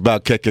 he talks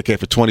about KKK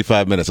for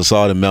 25 minutes. I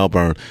saw it in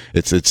Melbourne.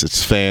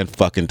 It's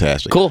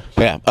fan-fucking-tastic. Cool.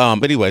 Yeah.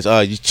 Anyways,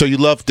 so you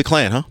love the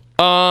Klan, huh?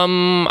 You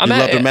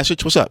love their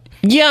message? What's up?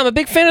 Yeah, I'm a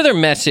big fan of their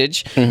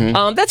message.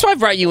 Mm-hmm. That's why I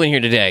brought you in here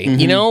today. Mm-hmm.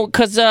 You know,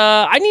 because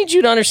I need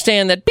you to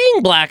understand that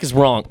being black is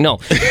wrong. No,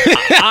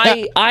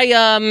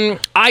 I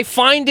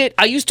find it.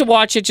 I used to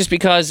watch it just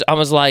because I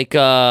was like,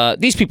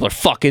 these people are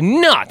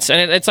fucking nuts,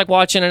 and it's like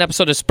watching an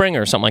episode of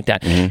Springer or something like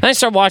that. Mm-hmm. And I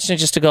started watching it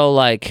just to go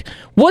like,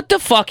 what the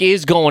fuck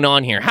is going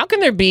on here? How can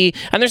there be?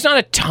 And there's not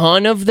a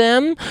ton of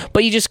them,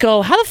 but you just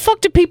go, how the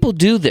fuck do people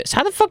do this?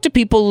 How the fuck do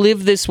people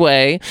live this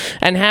way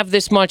and have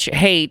this much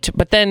hate?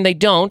 But then they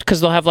don't,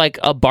 because they'll have like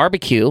a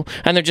barbecue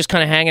and they're just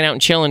kind of hanging out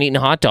and chilling, eating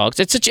hot dogs.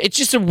 It's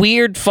just a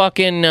weird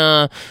fucking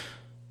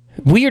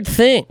weird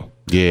thing.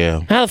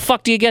 Yeah. How the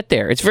fuck do you get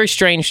there? It's very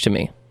strange to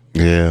me.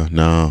 Yeah.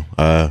 No.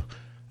 I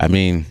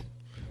mean,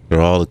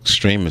 they're all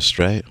extremists,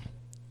 right?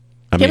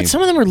 But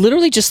some of them are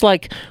literally just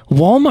like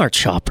Walmart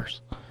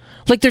shoppers.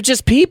 Like, they're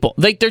just people.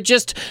 Like, they're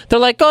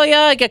like, oh,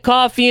 yeah, I get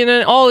coffee, and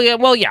then, oh, yeah,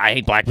 well, yeah, I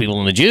hate black people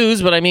and the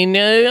Jews, but I mean,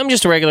 I'm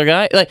just a regular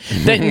guy. Like,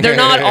 they're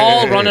not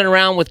all running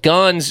around with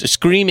guns,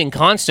 screaming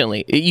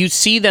constantly. You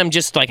see them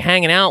just, like,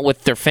 hanging out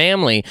with their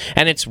family,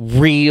 and it's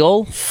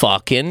real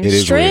fucking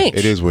strange.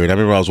 It is weird. I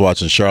remember I was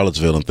watching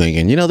Charlottesville and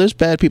thinking, there's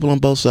bad people on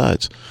both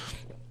sides.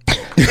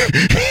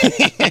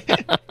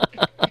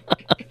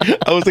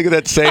 I was thinking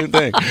that same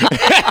thing.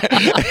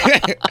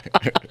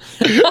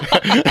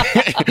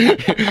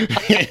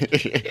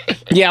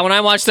 Yeah, when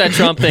I watched that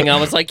Trump thing, I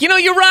was like,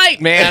 you're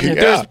right, man. Yeah.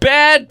 There's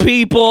bad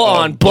people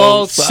on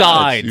both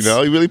sides.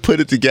 He really put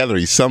it together.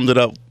 He summed it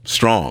up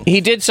strong.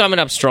 He did sum it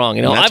up strong.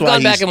 I've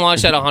gone back and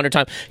watched that 100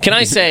 times. Can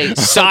I say,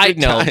 side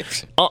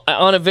note,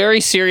 on a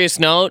very serious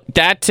note,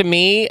 that to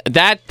me,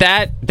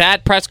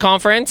 that press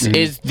conference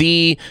is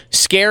the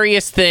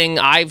scariest thing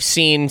I've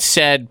seen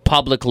said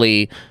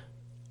publicly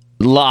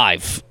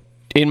live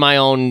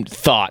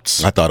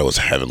thoughts. I thought it was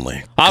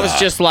heavenly. I was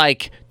just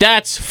like,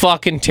 that's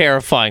fucking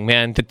terrifying,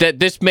 man. That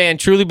this man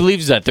truly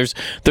believes that.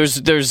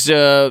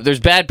 There's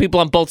bad people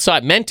on both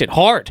sides. Meant it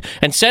hard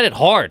and said it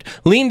hard.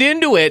 Leaned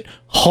into it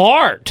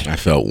hard. I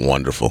felt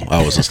wonderful.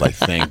 I was just like,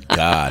 thank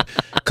God.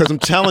 Because I'm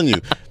telling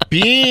you,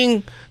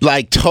 being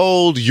like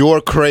told you're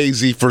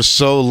crazy for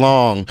so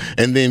long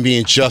and then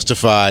being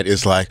justified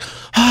is like,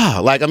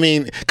 like, I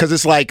mean, because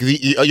it's like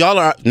y'all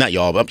are not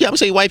y'all, but I'm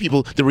saying white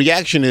people. The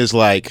reaction is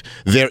like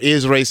there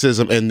is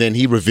racism, and then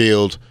he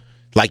revealed,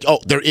 like, oh,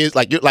 there is,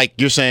 like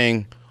you're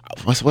saying.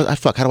 How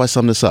do I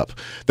sum this up?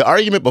 The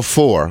argument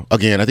before,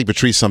 again, I think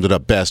Patrice summed it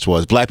up best,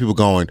 was black people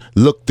going,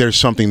 look, there's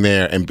something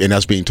there, and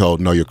us being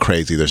told, no, you're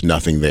crazy, there's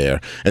nothing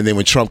there. And then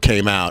when Trump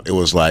came out, it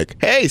was like,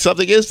 hey,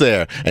 something is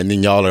there. And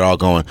then y'all are all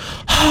going,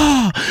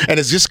 and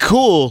it's just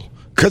cool.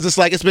 Because it's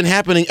like it's been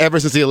happening ever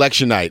since the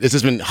election night. It's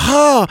just been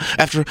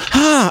after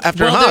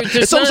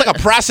It's almost like a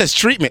process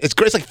treatment. It's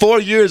great. It's like 4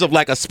 years of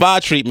like a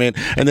spa treatment,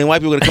 and then white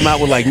people are gonna come out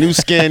with like new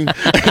skin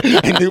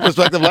and new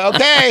perspective. Like,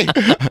 okay,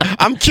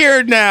 I'm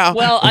cured now.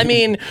 Well, I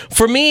mean,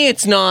 for me,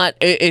 it's not.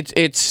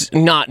 It's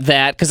not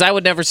that, because I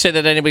would never say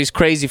that anybody's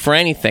crazy for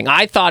anything.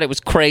 I thought it was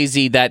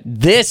crazy that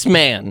this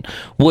man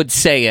would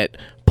say it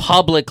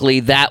publicly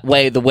that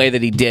way, the way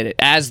that he did it,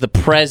 as the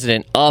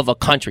president of a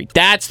country.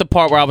 That's the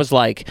part where I was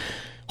like,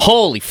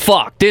 holy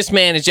fuck, this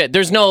man is just,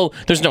 there's no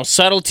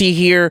subtlety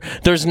here.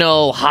 There's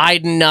no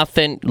hiding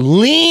nothing.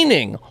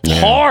 Leaning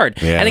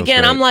hard. Yeah, and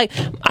again, I'm like,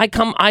 I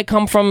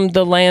come from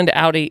the land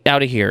out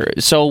of here.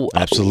 So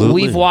absolutely,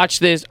 we've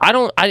watched this.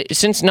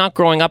 Since not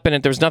growing up in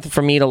it, there was nothing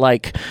for me to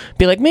like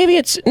be like, maybe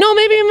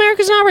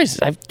America's not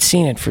racist. I've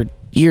seen it for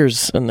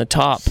years on the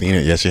top. Seen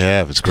it, yes you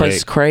have. It's great.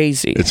 It's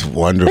crazy. It's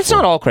wonderful. It's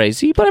not all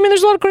crazy, but I mean,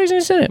 there's a lot of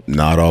craziness in it.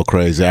 Not all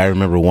crazy. I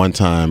remember one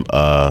time,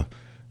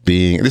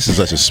 this is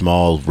such a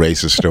small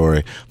racist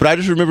story, but I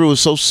just remember it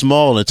was so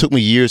small, and it took me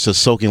years to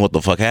soak in what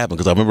the fuck happened.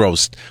 Because I remember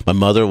my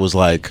mother was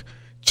like,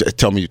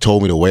 told me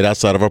to wait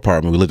outside of our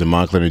apartment. We lived in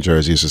Montclair, New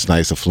Jersey. It's this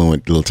nice,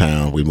 affluent little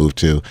town we moved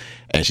to.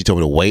 And she told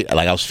me to wait.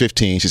 Like, I was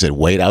 15. She said,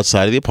 wait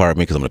outside of the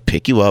apartment because I'm going to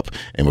pick you up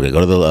and we're going to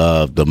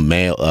go to the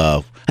mail.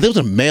 I think it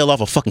was going to mail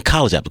off a fucking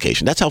college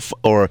application. That's how,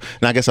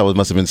 I guess I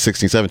must have been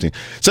 16, 17.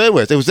 So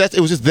anyways, it was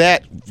just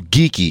that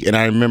geeky. And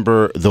I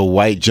remember the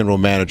white general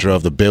manager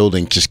of the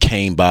building just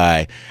came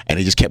by and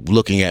he just kept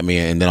looking at me.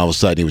 And then all of a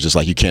sudden he was just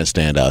like, you can't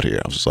stand out here.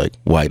 I was just like,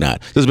 why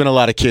not? There's been a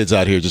lot of kids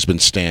out here just been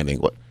standing.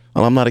 What?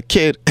 Well, I'm not a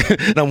kid,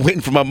 and I'm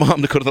waiting for my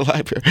mom to go to the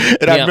library.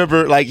 And I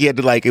remember, like, he had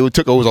to, like, it was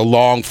a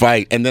long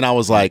fight. And then I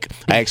was like,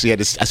 I actually had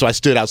to, so I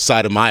stood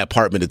outside of my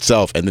apartment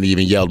itself, and then he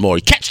even yelled more,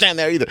 you can't stand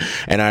there either.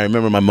 And I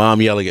remember my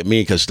mom yelling at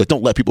me because she's like,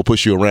 don't let people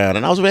push you around.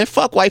 And I was like, man,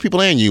 fuck white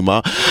people and you,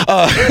 Ma.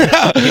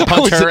 You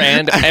punch her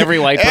and every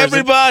white person?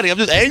 Everybody. I'm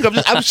just angry.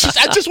 I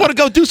just want to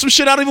go do some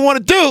shit I don't even want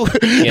to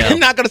do. Yeah. I'm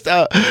not going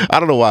to, I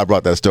don't know why I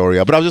brought that story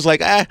up, but I was just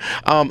like, I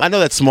know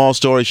that small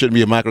story shouldn't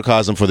be a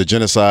microcosm for the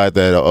genocide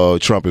that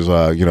Trump is,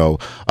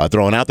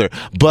 throwing out there,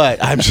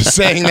 but I'm just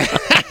saying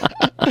that.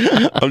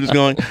 I'm just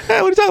going,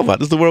 hey, what are you talking about?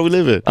 This is the world we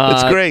live in.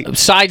 It's great.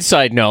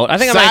 Side note. I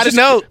think I might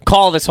just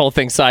call this whole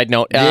thing side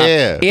note.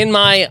 In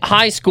my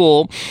high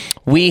school,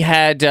 we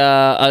had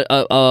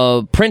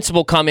a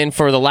principal come in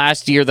for the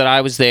last year that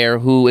I was there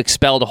who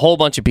expelled a whole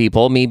bunch of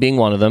people, me being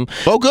one of them.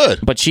 Oh, good.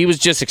 But she was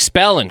just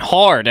expelling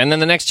hard. And then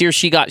the next year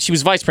she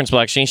was vice principal,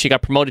 actually, and she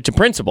got promoted to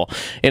principal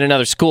in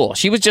another school.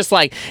 She was just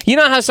like, you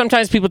know how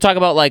sometimes people talk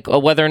about like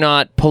whether or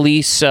not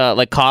police,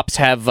 like cops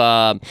have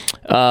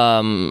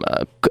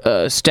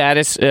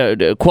status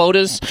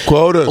quotas,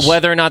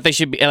 whether or not they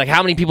should be, like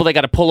how many people they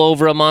got to pull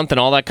over a month and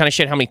all that kind of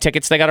shit, how many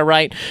tickets they got to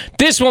write.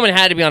 This woman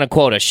had to be on a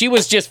quota. She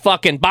was just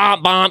fucking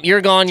bomb,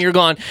 you're gone,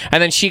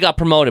 and then she got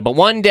promoted. But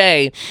one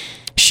day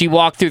she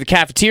walked through the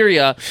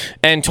cafeteria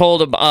and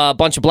told a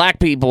bunch of black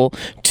people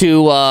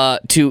to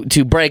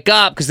break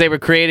up because they were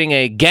creating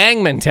a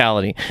gang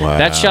mentality. Wow.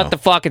 That shut the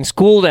fucking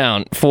school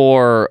down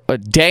for a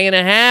day and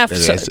a half.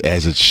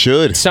 As it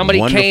should.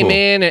 Somebody came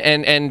in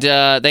and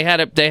they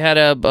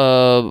had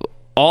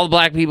all the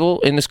black people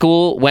in the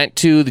school went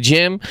to the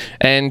gym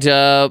and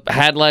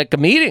had like a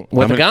meeting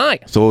with a guy.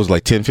 So it was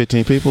like 10,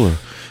 15 people? Or?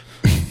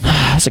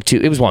 It was like two.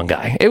 It was one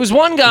guy.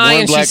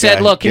 And she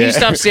said, "Look, can you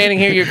stop standing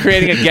here? You're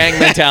creating a gang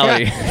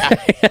mentality."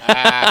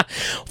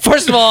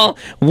 First of all,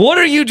 what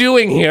are you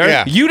doing here?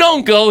 Yeah. You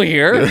don't go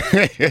here.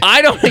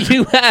 I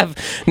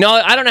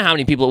don't know how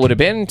many people it would have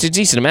been. It's a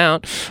decent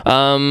amount.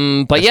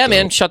 But yeah,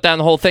 man, shut down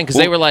the whole thing because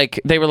they were like,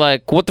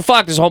 "What the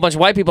fuck? There's a whole bunch of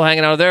white people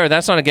hanging out there.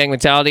 That's not a gang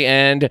mentality."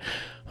 And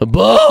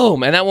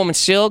boom, and that woman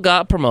still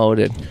got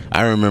promoted.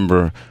 I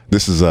remember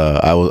this is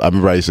I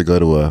remember I used to go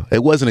to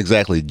it wasn't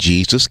exactly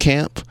Jesus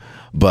camp,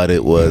 but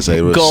it was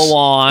go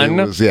on.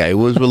 It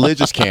was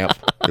religious camp.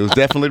 It was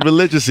definitely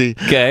religious-y.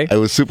 Okay. It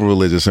was super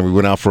religious, and we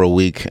went out for a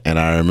week, and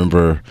I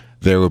remember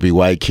there would be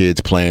white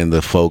kids playing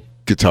the folk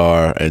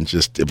guitar and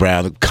just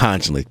around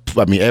constantly.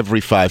 I mean,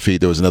 every 5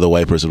 feet there was another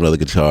white person with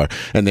another guitar,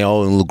 and they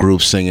all in little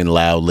groups singing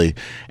loudly.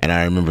 And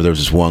I remember there was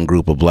this one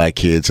group of black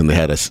kids, and they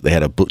had a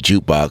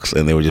jukebox,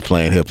 and they were just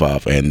playing hip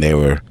hop, and they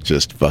were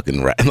just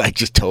fucking like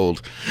just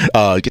told,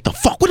 "Get the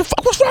fuck! What the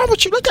fuck? What's wrong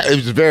with you?" Like that. It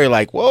was very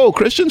like, "Whoa,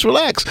 Christians,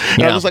 relax."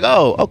 And I was like,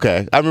 "Oh,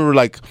 okay." I remember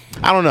like,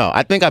 I don't know.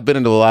 I think I've been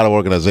into a lot of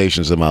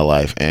organizations in my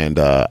life, and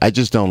I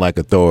just don't like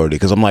authority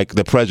because I'm like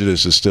the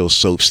prejudice is still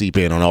so seep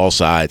in on all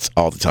sides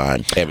all the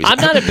time. I'm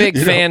not a big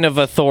fan of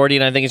authority,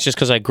 and I think it's just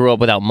because I grew up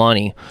without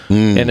money,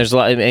 and there's a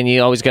lot, and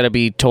you always got to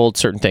be told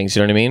certain things.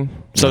 You know what I mean?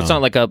 So it's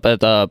not like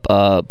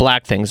a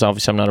black thing. So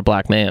obviously, I'm not a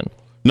black man.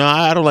 No,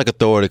 I don't like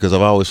authority because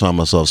I've always found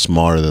myself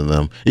smarter than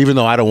them, even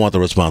though I don't want the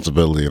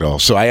responsibility at all.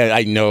 So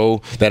I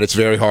know that it's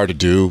very hard to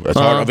do. It's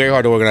very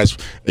hard to organize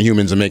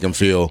humans and make them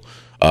feel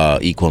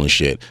equal and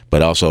shit.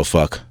 But also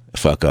fuck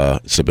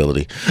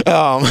stability.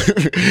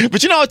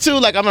 But you know too,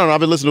 like I don't know, I've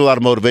been listening to a lot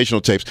of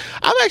motivational tapes.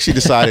 I've actually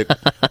decided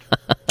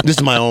this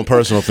is my own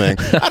personal thing.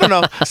 I don't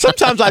know.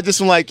 Sometimes I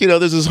just am like,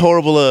 there's this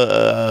horrible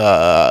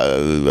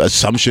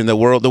assumption that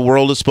the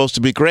world is supposed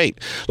to be great.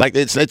 Like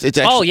it's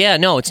actually, oh yeah,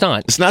 no, it's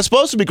not. It's not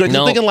supposed to be great.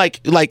 No. I'm thinking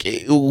like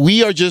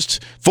we are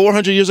just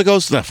 400 years ago.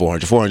 It's not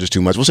 400. 400 is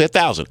too much. We'll say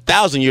 1,000.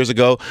 1,000 years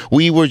ago,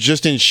 we were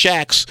just in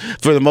shacks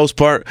for the most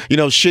part.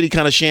 Shitty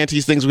kind of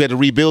shanties, things we had to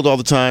rebuild all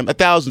the time.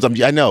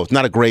 1,000. I know it's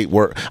not a great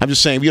word. I'm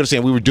just saying. You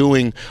understand? We were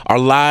doing our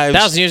lives.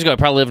 1,000 years ago, I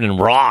probably lived in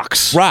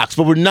rocks. Rocks,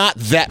 but we're not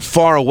that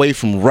far away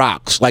from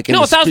rocks. Like no,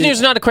 1,000 years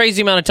is not a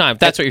crazy amount of time. If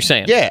that's what you're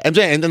saying. Yeah, I'm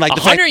saying, and then like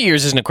 100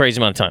 years isn't a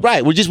crazy amount of time.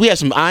 Right. We have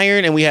some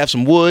iron and we have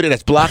some wood, and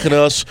that's blocking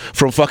us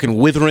from fucking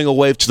withering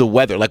away to the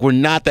weather. Like we're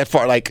not that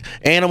far. Like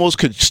animals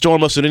could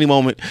storm us at any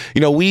moment.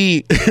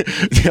 We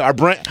our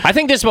brain. I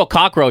think this is about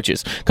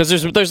cockroaches because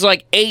there's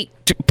like 8.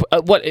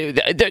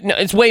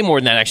 It's way more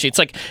than that actually. It's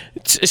like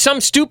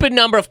some stupid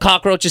number of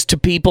cockroaches to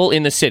people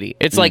in the city.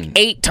 It's like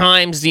 8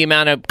 times the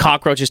amount of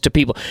cockroaches to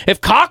people. If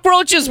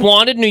cockroaches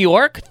wanted New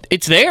York,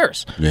 it's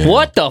theirs. Yeah.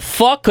 What the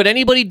fuck could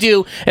anybody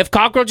do if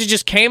cockroaches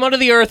just came out of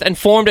the earth and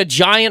formed a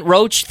giant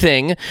roach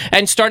thing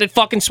and started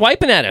fucking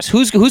swiping at us?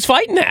 Who's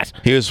fighting that?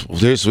 This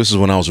is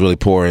when I was really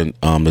poor in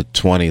the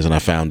 20s, and I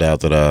found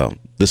out that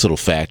this little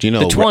fact, the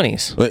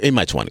 20s. In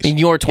my 20s. In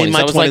your 20s.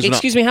 I was like,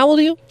 excuse me, how old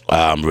are you?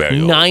 I'm very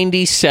old.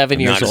 97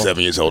 years old.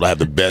 97 years old. I have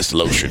the best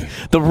lotion.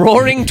 The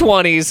roaring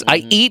 20s.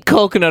 I eat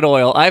coconut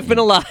oil. I've been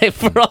alive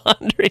for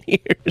 100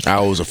 years. I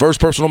was the first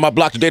person on my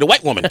block to date a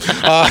white woman.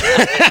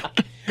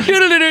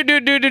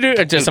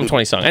 Just some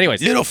 20 song.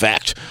 Anyways. Little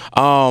fact.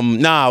 I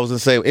was going to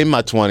say, in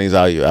my 20s,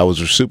 I was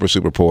super,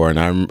 super poor,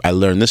 and I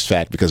learned this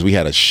fact because we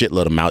had a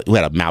shitload of mouse. We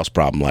had a mouse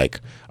problem,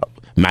 like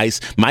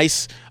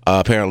mice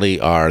apparently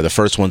are the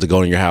first ones to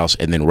go in your house,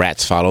 and then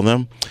rats follow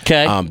them.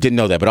 Okay. Didn't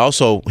know that. But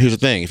also, here's the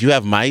thing. If you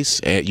have mice,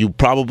 you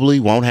probably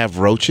won't have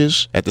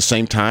roaches at the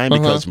same time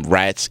because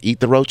rats eat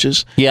the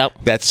roaches. Yep.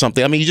 That's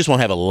something. I mean, you just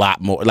won't have a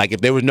lot more. Like,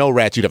 if there were no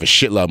rats, you'd have a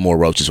shitload more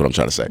roaches, is what I'm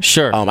trying to say.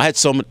 Sure. I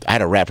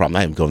had a rat problem.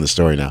 I haven't gone into the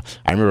story now.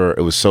 I remember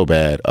it was so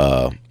bad,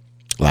 I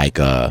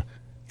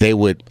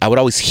would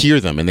always hear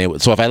them,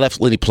 and so if I left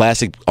any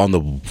plastic on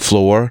the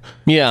floor,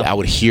 I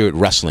would hear it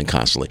rustling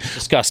constantly.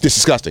 Disgusting. It's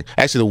disgusting.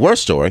 Actually, the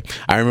worst story,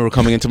 I remember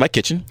coming into my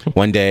kitchen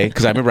one day,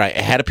 because I remember I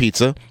had a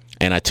pizza,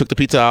 and I took the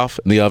pizza off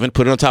in the oven,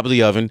 put it on top of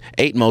the oven,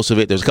 ate most of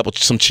it. There's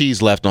some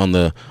cheese left on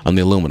the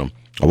aluminum.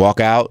 I walk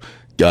out,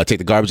 take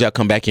the garbage out,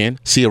 come back in,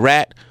 see a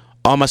rat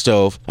on my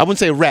stove. I wouldn't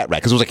say a rat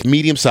because it was like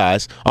medium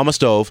size on my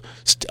stove,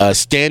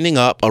 standing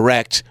up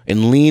erect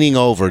and leaning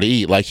over to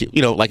eat like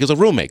like it was a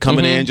roommate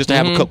coming in just to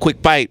have a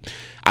quick bite.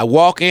 I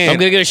walk in. I'm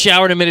gonna get a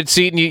shower in a minute,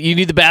 seat, and you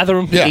need the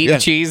bathroom. Eating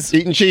cheese.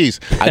 Eating cheese.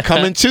 I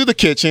come into the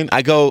kitchen.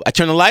 I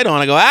turn the light on.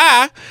 I go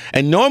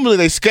and normally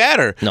they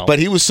scatter. No. But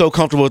he was so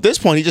comfortable at this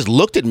point. He just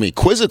looked at me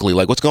quizzically,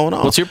 like, "What's going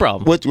on? What's your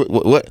problem? What?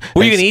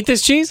 Were you gonna eat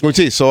this cheese?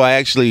 So I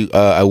actually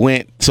I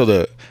went. So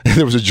there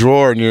was a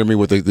drawer near me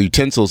with the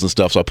utensils and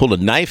stuff. So I pulled a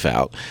knife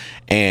out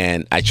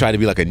and I tried to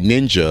be like a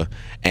ninja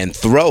and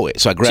throw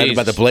it. So I grabbed it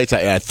by the blades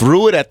and I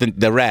threw it at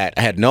the rat.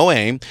 I had no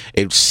aim.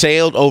 It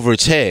sailed over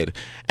its head.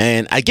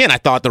 And again, I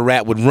thought the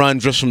rat would run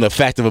just from the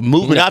fact of a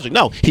moving object.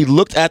 No, he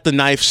looked at the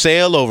knife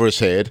sail over his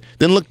head,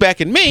 then looked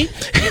back at me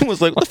and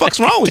was like, "What the fuck's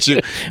wrong with you?"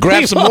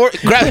 Grabbed some more.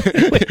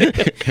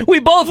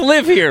 We both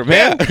live here,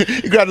 man. Yeah.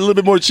 He grabbed a little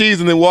bit more cheese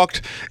and then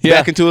walked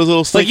back into his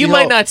little sleepy you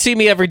might not see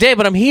me every day,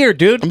 but I'm here,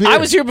 dude. I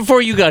was here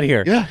before you got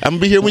here. Yeah, I'm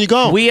gonna be here when you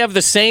go. We have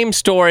the same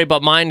story,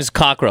 but mine is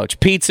cockroach,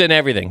 pizza, and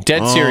everything.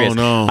 Dead serious.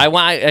 No.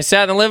 I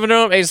sat in the living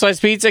room, ate a slice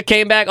of pizza,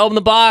 came back, opened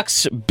the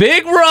box,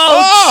 big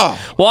roach,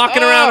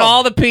 walking around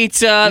all the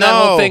pizza. That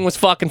whole thing was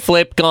fucking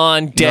flipped,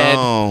 gone, dead.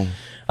 No.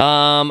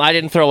 I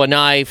didn't throw a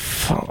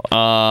knife.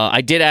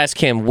 I did ask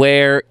him,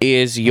 where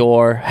is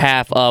your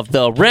half of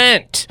the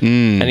rent?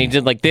 And he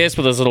did like this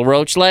with his little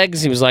roach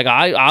legs. He was like,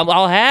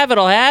 I'll have it.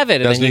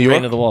 And That's then he New ran York?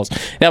 into the walls.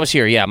 That was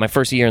here, yeah, my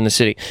first year in the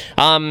city.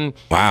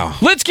 Wow.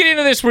 Let's get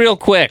into this real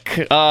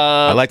quick.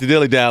 I like the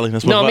dilly-dally.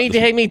 That's what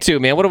Me too,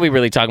 man. What are we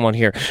really talking about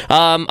here?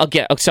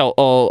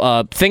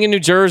 Thing in New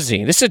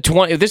Jersey. This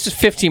is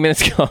 15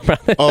 minutes ago.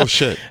 Oh,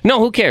 shit. No,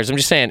 who cares? I'm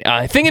just saying.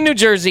 Thing in New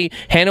Jersey,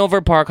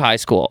 Hanover Park High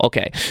School.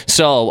 Okay,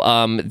 so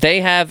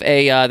they had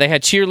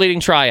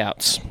cheerleading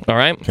tryouts. All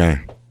right. Okay.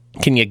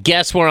 Can you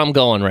guess where I'm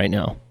going right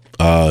now?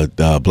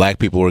 Black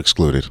people were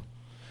excluded.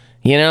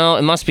 You know,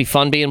 it must be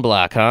fun being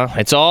black, huh?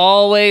 It's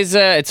always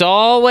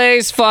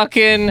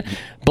fucking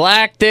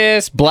black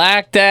this,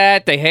 black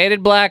that. They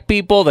hated black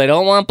people. They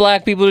don't want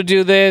black people to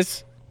do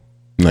this.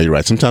 No, you're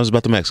right. Sometimes it's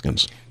about the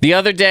Mexicans. The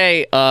other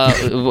day,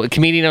 a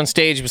comedian on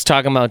stage was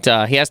talking about,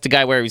 he asked the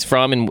guy where he was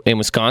from in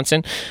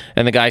Wisconsin,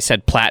 and the guy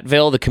said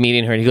Platteville. The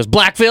comedian heard, he goes,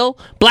 Blackville?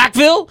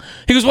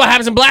 He goes, what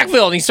happens in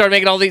Blackville? And he started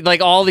making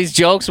all these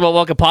jokes about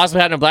what could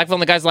possibly happen in Blackville,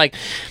 and the guy's like,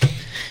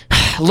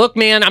 look,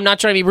 man, I'm not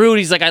trying to be rude.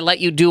 He's like, I let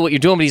you do what you're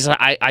doing, but he's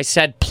like, I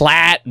said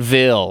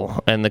Platteville.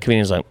 And the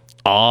comedian's like,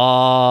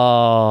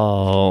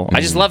 oh.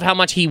 I just love how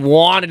much he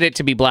wanted it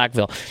to be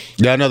Blackville.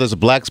 Yeah, I know there's a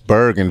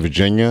Blacksburg in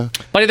Virginia.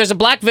 But there's a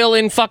Blackville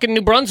in fucking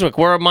New Brunswick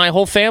where my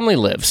whole family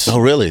lives. Oh,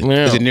 really?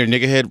 Yeah. Is it near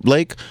Niggerhead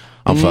Lake?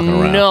 I'm fucking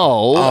around.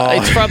 No,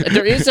 it's from.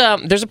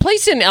 There's a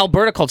place in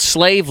Alberta called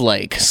Slave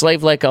Lake,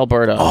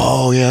 Alberta.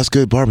 Oh yeah, that's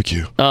good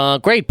barbecue.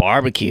 Great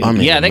barbecue. I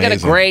mean, yeah, they got a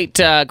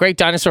amazing. great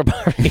dinosaur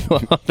barbecue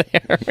out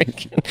there.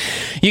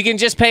 You can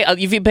just pay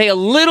if you pay a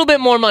little bit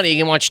more money, you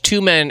can watch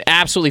two men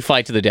absolutely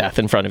fight to the death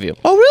in front of you.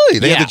 Oh really?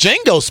 They have the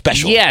Django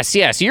special. Yes.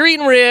 You're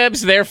eating ribs,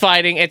 they're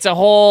fighting. It's a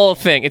whole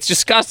thing. It's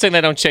disgusting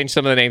they don't change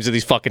some of the names of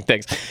these fucking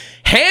things.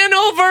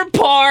 Hanover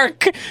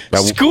Park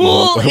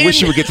School. I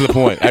wish you would get to the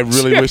point. I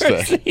really wish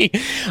that.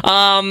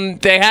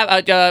 They have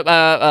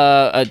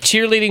a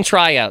cheerleading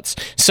tryouts.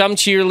 Some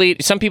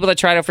people that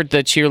tried out for the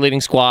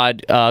cheerleading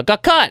squad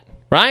got cut.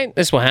 Right?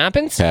 This is what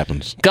happens.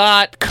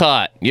 Got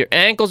cut. Your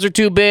ankles are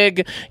too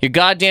big. Your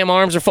goddamn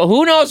arms are full.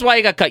 Who knows why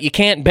you got cut? You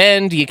can't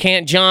bend. You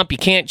can't jump. You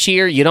can't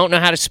cheer. You don't know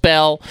how to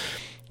spell.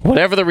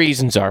 Whatever the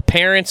reasons are.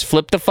 Parents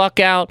flipped the fuck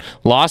out,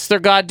 lost their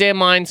goddamn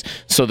minds,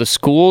 so the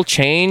school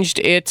changed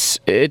its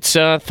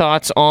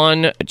thoughts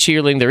on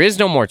cheerleading. There is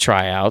no more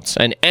tryouts,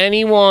 and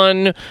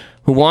anyone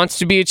who wants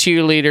to be a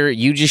cheerleader,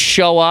 you just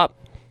show up,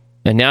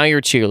 and now you're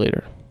a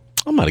cheerleader.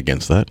 I'm not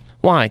against that.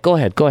 Why? Go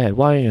ahead.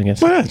 Why are you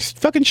against that? Well, it's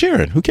fucking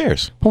cheering. Who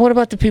cares? Well, what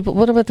about the people?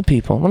 Let me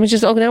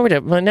just. Oh, now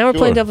we're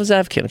playing devil's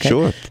advocate. Okay?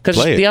 Sure. Because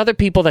the other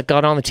people that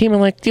got on the team are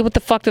like, what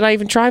the fuck did I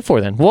even try for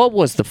then? What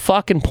was the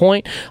fucking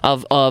point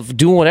of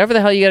doing whatever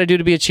the hell you got to do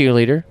to be a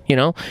cheerleader? You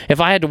know,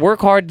 if I had to work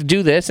hard to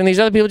do this, and these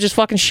other people just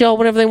fucking show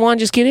whenever they want,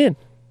 just get in.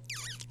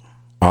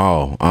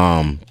 Oh,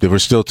 they were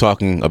still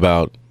talking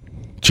about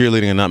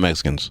cheerleading and not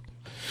Mexicans.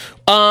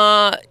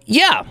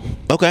 Yeah.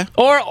 Okay.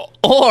 Or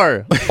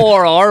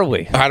are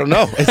we? I don't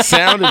know. It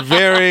sounded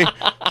very.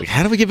 Like,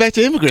 how do we get back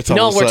to immigrants?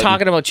 No, we're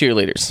talking about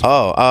cheerleaders.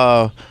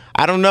 Oh,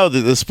 I don't know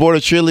the sport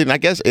of cheerleading. I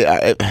guess.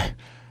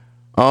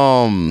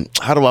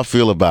 How do I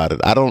feel about it?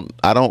 I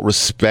don't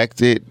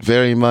respect it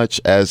very much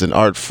as an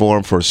art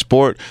form for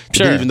sport.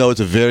 Sure. Even though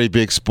it's a very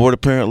big sport,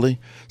 apparently.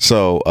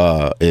 So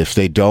if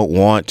they don't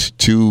want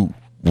to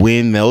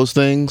win those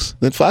things,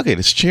 then fuck it.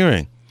 It's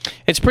cheering.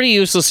 It's pretty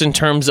useless in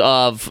terms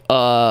of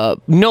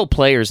no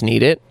players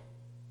need it.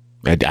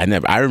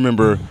 I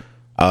remember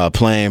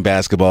playing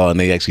basketball, and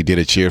they actually did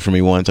a cheer for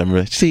me once. I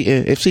remember, see,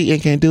 if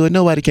CN can't do it,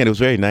 nobody can. It was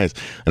very nice.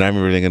 And I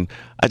remember thinking,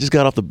 I just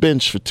got off the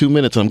bench for 2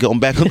 minutes, and I'm going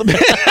back on the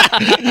bench.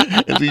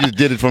 And so he just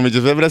did it for me.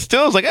 But I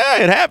still was like,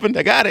 it happened.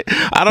 I got it.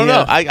 I don't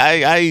know.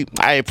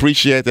 I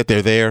appreciate that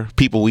they're there.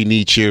 People, we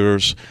need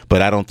cheerers,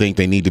 but I don't think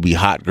they need to be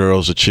hot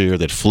girls to cheer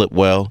that flip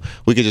well.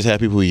 We could just have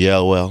people who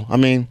yell well. I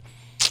mean,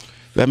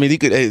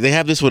 they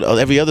have this with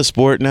every other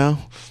sport now.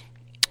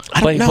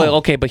 I don't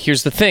know. But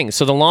here's the thing.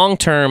 So the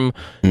long-term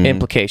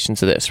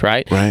implications of this,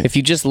 right? If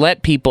you just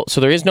let people... So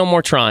there is no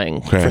more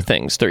trying for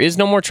things. There is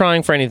no more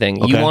trying for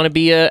anything. You want to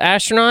be an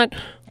astronaut?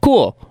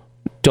 Cool.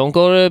 Don't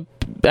go to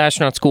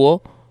astronaut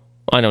school.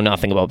 I know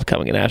nothing about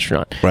becoming an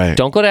astronaut. Right.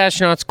 Don't go to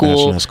astronaut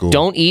school.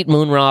 Don't eat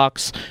moon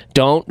rocks.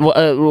 Don't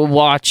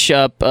watch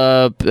what's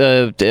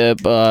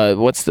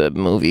the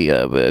movie?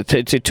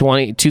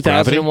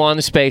 2001: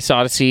 The Space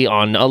Odyssey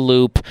on a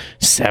loop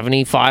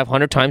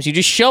 7,500 times. You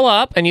just show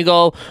up and you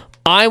go,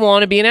 I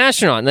want to be an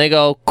astronaut, and they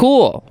go,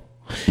 cool.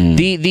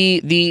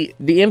 The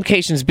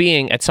implications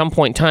being at some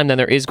point in time, then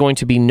there is going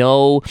to be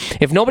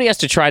if nobody has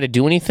to try to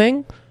do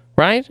anything,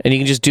 right? And you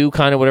can just do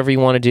kind of whatever you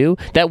want to do.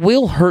 That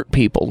will hurt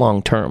people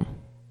long term.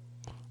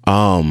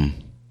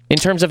 In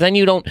terms of then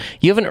you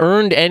haven't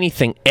earned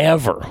anything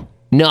ever.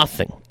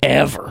 Nothing.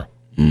 Ever.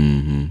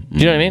 Mm-hmm. Do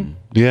you know what I mean?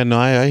 Yeah, no,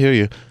 I hear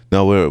you.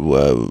 No,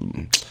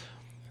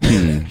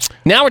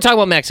 Now we're talking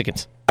about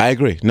Mexicans. I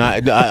agree. No,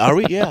 are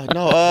we? Yeah.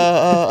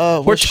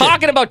 No. We're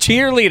talking about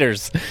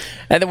cheerleaders,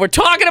 and then we're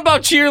talking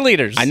about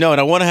cheerleaders. I know,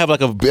 and I want to have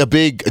like a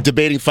big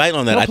debating fight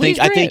on that. No, I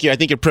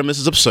think your premise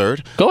is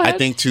absurd. Go ahead. I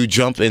think to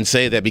jump and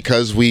say that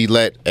because we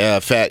let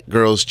fat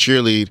girls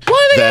cheerlead. Why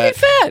are they gotta be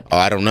fat? Oh,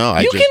 I don't know.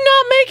 You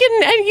cannot make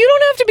it, and you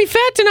don't have to be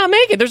fat to not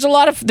make it. There's a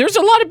lot of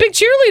big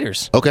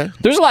cheerleaders. Okay.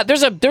 There's a lot.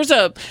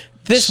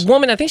 This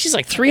woman, I think she's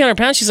like 300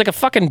 pounds. She's like a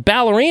fucking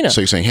ballerina.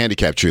 So you're saying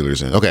handicapped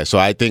cheerleaders? Then. Okay, so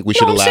I think we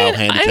should allow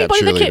handicapped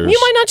cheerleaders. You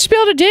might not just be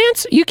able to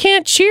dance. You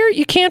can't cheer.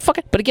 You can't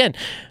fucking. But again,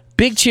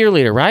 big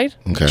cheerleader, right?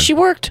 Okay. She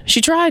worked.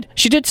 She tried.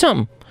 She did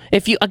something.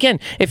 If you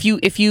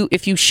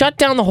shut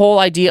down the whole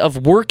idea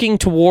of working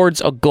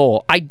towards a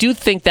goal, I do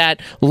think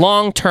that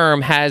long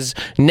term has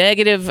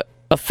negative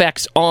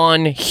effects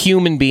on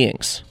human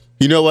beings.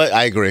 You know what?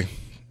 I agree.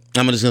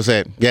 I'm just gonna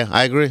say it. Yeah,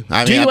 I agree.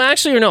 Do you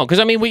actually or no? Because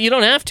I mean, you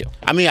don't have to.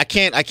 I mean, I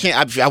can't. I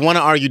want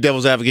to argue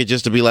devil's advocate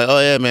just to be like, oh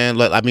yeah, man.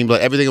 Like, I mean,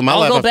 but everything in my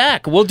life. I'll go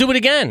back. We'll do it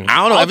again. I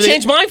don't know. I'll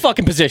change my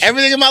fucking position.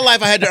 Everything in my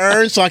life I had to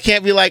earn, so I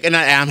can't be like, and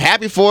I'm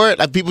happy for it.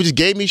 Like, people just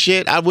gave me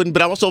shit. I wouldn't,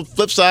 but I'm also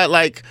flip side.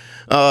 Like,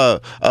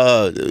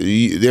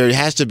 there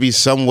has to be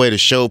some way to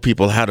show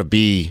people how to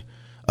be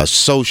a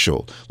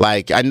social.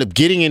 Like, I know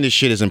getting into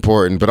shit is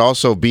important, but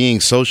also being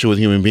social with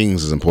human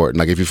beings is important.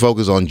 Like, if you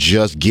focus on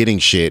just getting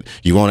shit,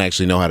 you won't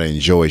actually know how to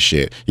enjoy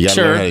shit. You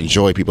gotta learn how to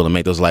enjoy people and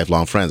make those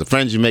lifelong friends. The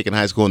friends you make in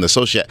high school and the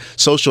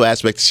social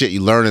aspect of shit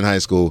you learn in high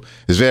school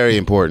is very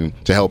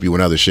important to help you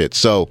in other shit.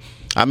 So,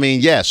 I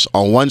mean, yes,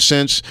 on one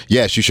sense,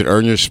 yes, you should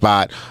earn your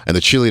spot in the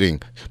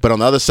cheerleading. But on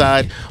the other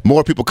side,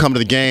 more people come to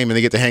the game and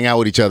they get to hang out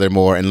with each other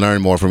more and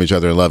learn more from each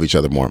other and love each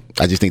other more.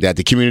 I just think that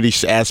the community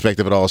aspect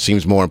of it all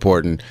seems more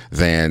important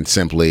than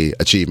simply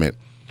achievement.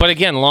 But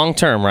again, long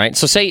term, right?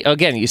 So say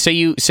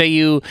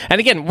you, and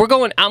again,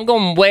 I'm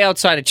going way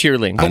outside of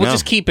cheerleading, but we'll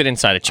just keep it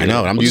inside of cheerleading.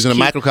 I know. I'm using a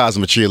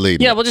microcosm of cheerleading.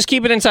 Yeah, we'll just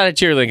keep it inside of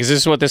cheerleading because this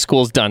is what this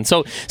school's done.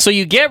 So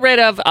you get rid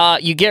of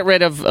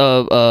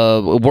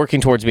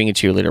working towards being a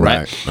cheerleader,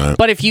 right?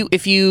 But if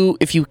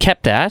you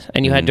kept that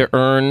and you had to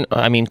earn,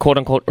 I mean, quote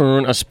unquote,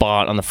 earn a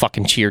spot on the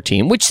fucking cheer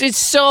team, which is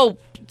so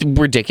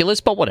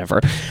ridiculous, but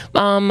whatever.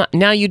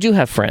 Now you do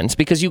have friends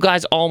because you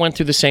guys all went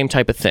through the same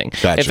type of thing.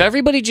 Gotcha. If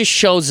everybody just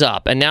shows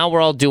up and now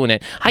we're all doing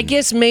it, I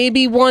guess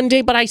maybe one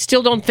day, but I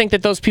still don't think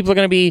that those people are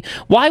going to be.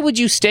 Why would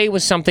you stay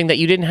with something that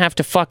you didn't have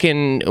to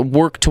fucking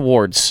work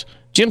towards?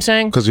 Do you know what I'm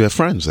saying? Because you have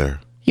friends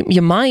there.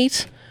 You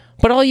might.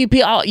 But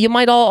you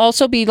might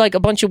also be like a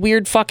bunch of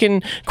weird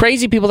fucking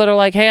crazy people that are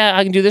like, hey,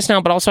 I can do this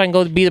now, but also I can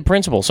go be the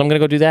principal, so I'm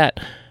going to go do that.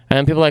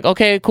 And people are like,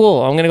 okay,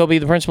 cool. I'm gonna go be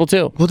the principal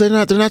too. Well, they're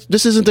not.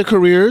 This isn't their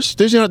careers.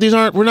 These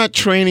aren't. We're not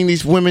training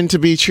these women to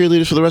be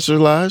cheerleaders for the rest of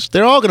their lives.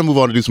 They're all gonna move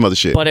on to do some other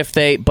shit. But if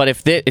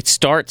it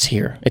starts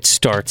here. It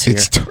starts here.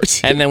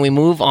 And then we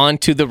move on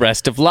to the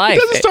rest of life. It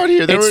doesn't start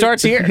here. It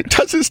starts here. It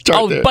doesn't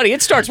start there. Oh, buddy,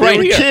 it starts right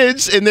here. They were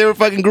kids, and they were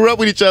fucking grew up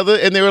with each other,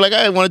 and they were like,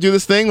 I want to do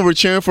this thing, and we're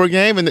cheering for a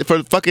game, and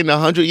for fucking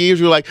 100 years,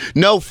 we were like,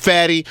 no,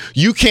 fatty,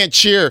 you can't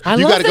cheer.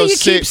 You gotta go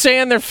sit. You keep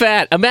saying they're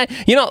fat.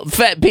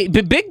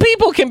 Big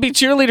people can be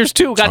cheerleaders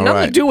too. Got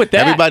nothing to do with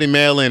that. Everybody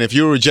mail in. If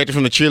you were rejected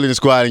from the cheerleading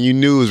squad and you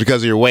knew it was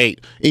because of your weight,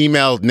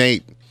 email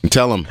Nate and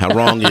tell him how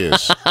wrong he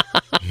is.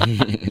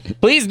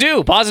 Please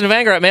do.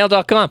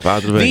 PositiveAnger@mail.com.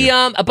 Positive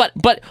anger.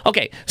 But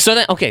okay.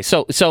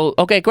 So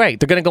okay, great.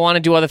 They're gonna go on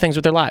and do other things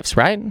with their lives,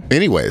 right?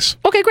 Anyways.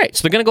 Okay, great.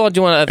 So they're gonna go on and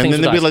do other things.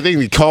 And then they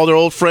can call their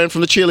old friend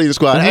from the cheerleading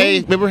squad. Mm-hmm.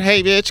 Hey, remember?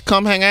 Hey, bitch,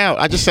 come hang out.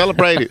 I just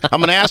celebrated.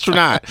 I'm an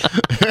astronaut.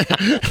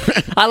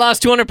 I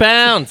lost 200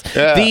 pounds.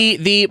 Yeah.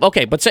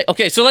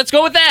 Okay. So let's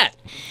go with that.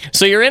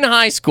 So you're in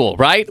high school,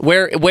 right?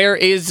 Where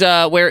is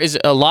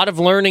a lot of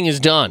learning is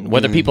done,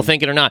 whether people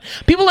think it or not.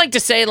 People like to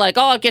say like,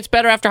 oh, it gets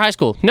better after high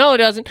school. No, it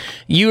doesn't.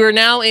 You are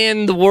now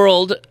in the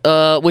world,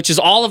 which is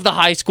all of the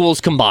high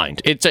schools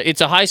combined.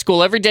 It's a high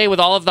school every day with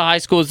all of the high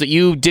schools that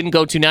you didn't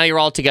go to. Now you're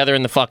all together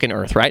in the fucking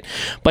earth, right?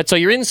 But so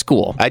you're in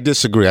school. I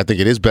disagree. I think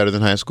it is better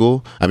than high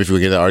school. I mean, if we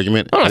get that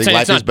argument, I'm not saying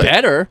it's not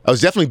better. Oh,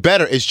 it's definitely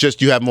better. It's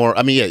just you have more.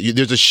 I mean, yeah,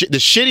 there's the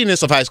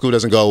shittiness of high school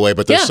doesn't go away,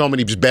 but there's so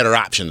many better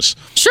options.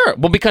 Sure.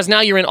 Well, because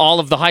now you're in all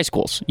of the high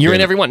schools. You're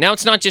in every one. Now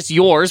it's not just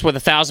yours with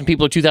 1,000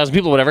 people or 2,000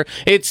 people or whatever.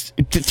 It's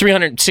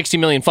 360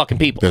 million fucking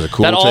people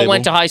that all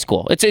went to high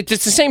school. It's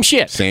the same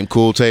shit. Same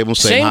cool table,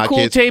 same hot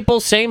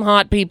kids. Same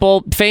hot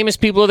people. Famous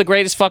people are the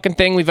greatest fucking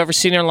thing we've ever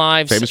seen in our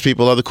lives. Famous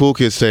people are the cool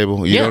kids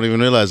table. You don't even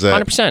realize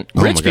that. 100%.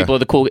 Rich people are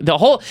the cool. The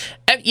whole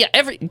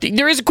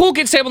there is a cool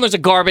kids table and there's a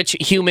garbage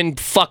human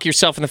fuck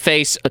yourself in the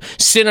face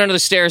sit under the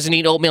stairs and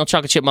eat oatmeal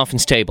chocolate chip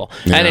muffins table.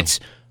 Yeah. And it's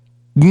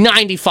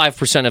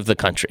 95% of the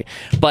country.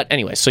 But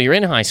anyway, so you're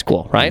in high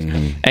school, right?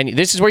 Mm-hmm. And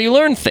this is where you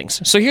learn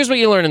things. So here's what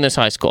you learn in this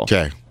high school.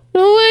 Okay.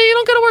 No way, you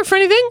don't got to work for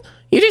anything.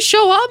 You just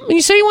show up and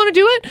you say you want to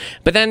do it.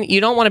 But then you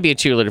don't want to be a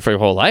cheerleader for your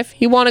whole life.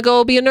 You want to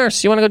go be a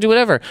nurse. You want to go do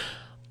whatever.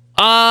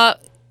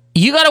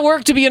 You got to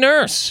work to be a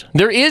nurse.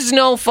 There is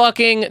no,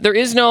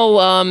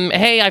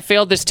 hey, I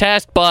failed this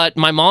test, but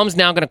my mom's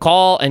now going to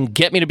call and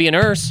get me to be a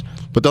nurse.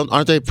 But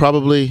aren't they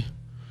probably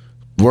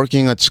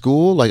working at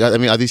school? Like, I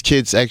mean, are these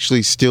kids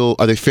actually still?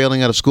 Are they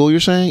failing out of school? You're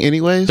saying,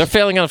 anyways? They're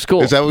failing out of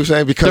school. Is that what you're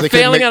saying? Because They're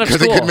failing out of school.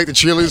 Because they couldn't make the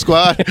cheerleading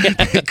squad.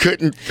 They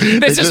couldn't.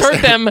 This has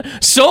hurt them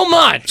so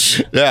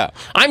much. Yeah.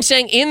 I'm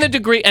saying in the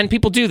degree, and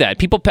people do that.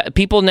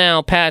 People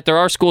now, Pat. There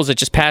are schools that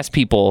just pass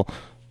people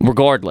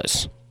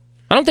regardless.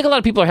 I don't think a lot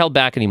of people are held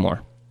back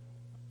anymore.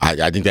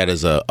 I think that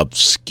is a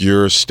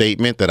obscure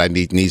statement that I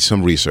need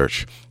some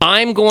research.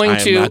 I'm not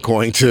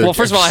going to. Well,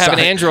 first of all, I have an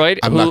Android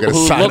who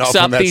looks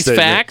up these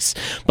facts,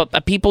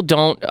 but people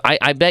don't.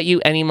 I bet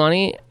you any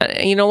money.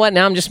 You know what?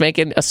 Now I'm just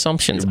making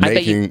assumptions. You're I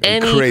bet you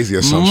any crazy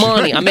assumptions.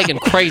 money. I'm making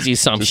crazy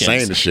assumptions. Just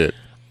saying the shit.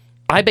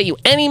 I bet you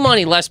any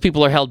money less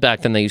people are held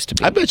back than they used to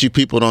be. I bet you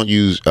people don't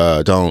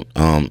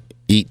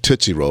eat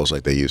Tootsie Rolls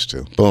like they used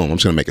to. Boom, I'm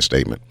just going to make a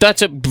statement.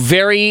 That's a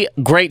very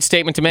great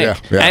statement to make.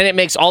 Yeah. And it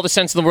makes all the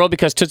sense in the world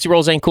because Tootsie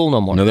Rolls ain't cool no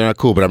more. No, they're not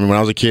cool. But I mean, when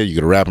I was a kid, you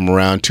could wrap them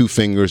around 2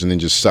 fingers and then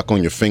just suck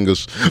on your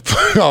fingers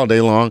all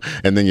day long,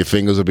 and then your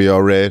fingers will be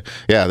all red.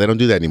 Yeah, they don't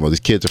do that anymore. These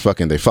kids are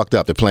they fucked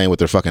up. They're playing with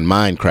their fucking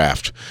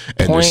Minecraft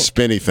and their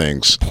spinny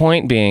things.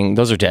 Point being,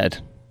 those are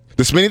dead.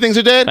 The spinny things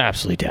are dead?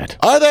 Absolutely dead.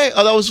 Are they?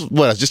 Oh, that was,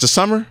 what, just a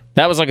summer?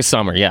 That was like a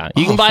summer, yeah.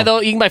 You can buy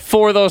those. You can buy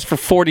 4 of those for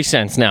 40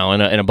 cents now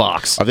in a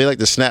box. Are they like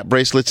the snap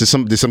bracelets? Did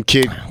some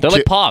kid? They're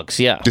like Pogs,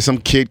 yeah. Did some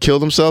kid kill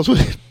themselves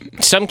with it?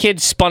 Some kid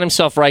spun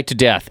himself right to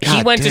death.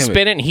 He went to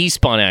spin it, and he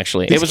spun,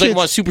 actually. It was like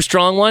a super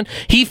strong one.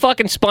 He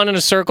fucking spun in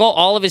a circle.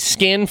 All of his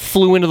skin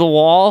flew into the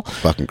wall.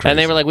 Fucking crazy. And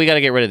they were like, we got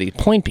to get rid of these.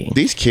 Point being,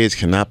 these kids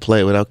cannot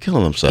play without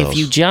killing themselves. If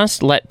you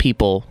just let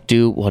people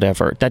do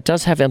whatever, that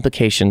does have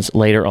implications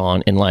later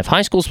on in life.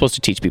 High school is supposed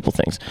to teach people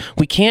things.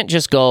 We can't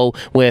just go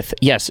with,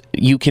 yes,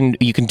 you can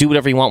do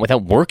whatever you want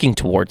without working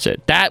towards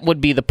it. That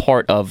would be the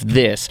part of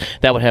this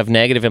that would have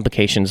negative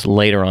implications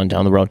later on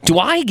down the road. Do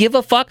I give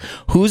a fuck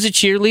who's a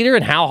cheerleader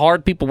and how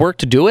hard people work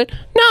to do it?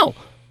 No,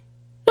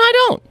 I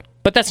don't.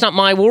 But that's not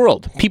my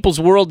world. People's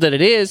world that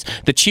it is,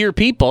 the cheer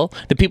people,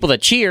 the people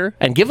that cheer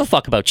and give a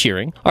fuck about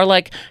cheering, are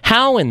like,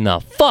 how in the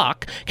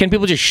fuck can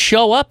people just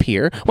show up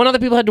here when other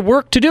people had to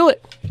work to do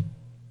it?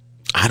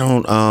 I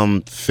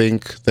don't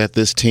think that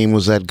this team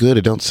was that good.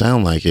 It don't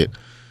sound like it.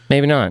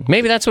 Maybe not.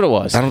 Maybe that's what it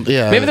was.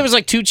 Maybe there was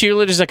like 2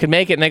 cheerleaders that could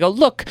make it, and they go,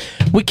 look,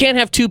 we can't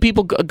have 2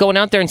 people going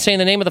out there and saying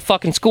the name of the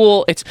fucking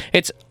school.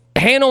 It's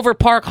Hanover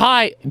Park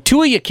High.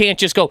 2 of you can't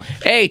just go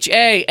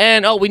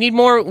H-A-N. Oh, we need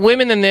more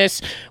women than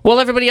this. Well,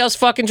 everybody else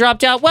fucking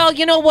dropped out. Well,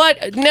 you know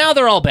what? Now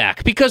they're all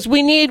back because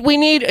we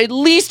need at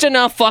least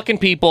enough fucking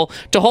people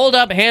to hold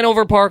up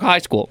Hanover Park High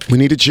School. We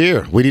need to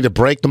cheer. We need to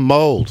break the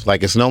mold.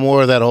 Like, it's no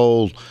more of that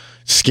old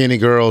skinny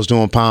girls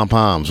doing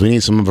pom-poms. We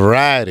need some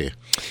variety.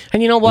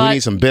 And you know what? We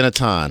need some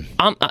Benetton.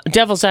 I'm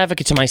devil's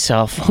advocate to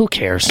myself. Who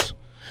cares?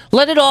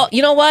 Let it all,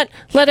 you know what?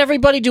 Let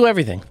everybody do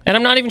everything. And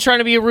I'm not even trying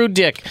to be a rude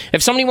dick.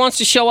 If somebody wants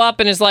to show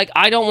up and is like,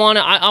 I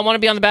want to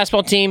be on the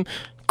basketball team,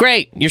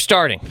 great, you're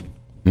starting.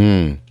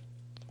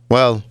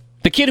 Well,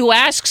 the kid who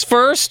asks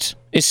first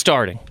is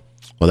starting.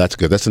 Well, that's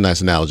good. That's a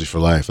nice analogy for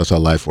life. That's how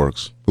life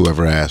works.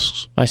 Whoever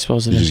asks. I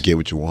suppose it is. You just get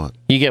what you want.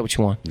 You get what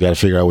you want. You got to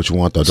figure out what you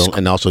want, though.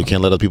 And also, you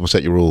can't let other people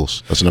set your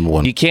rules. That's number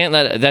one. You can't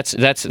let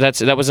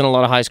that was in a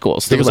lot of high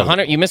schools. There was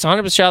 100. You miss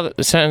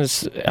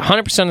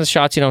 100% of the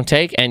shots you don't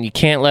take, and you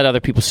can't let other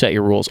people set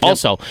your rules. Yep.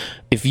 Also,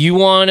 if you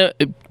want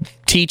to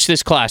teach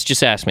this class,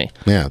 just ask me.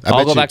 Yeah,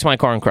 I'll go back to my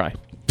car and cry.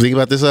 Think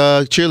about this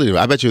cheerleader.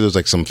 I bet you there's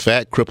like some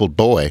fat, crippled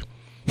boy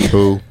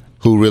who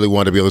really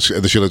wanted to be on the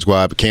cheerleading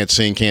squad, but can't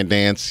sing, can't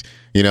dance.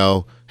 You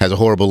know, has a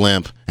horrible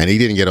limp, and he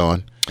didn't get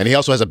on. And he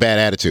also has a bad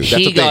attitude. That's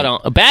he got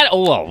on a bad.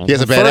 Oh, well, he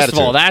has a bad attitude. First of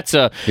all, that's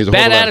a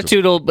bad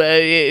attitude.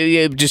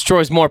 It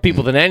destroys more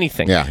people than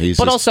anything. Yeah,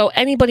 but also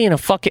anybody in a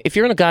if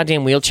you're in a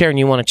goddamn wheelchair and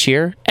you want to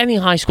cheer, any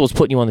high school is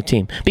putting you on the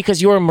team because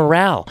you're a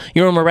morale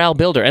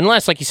builder.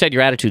 Unless, like you said,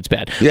 your attitude's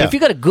bad. Yeah. But if you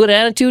got a good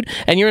attitude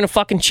and you're in a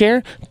fucking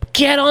chair,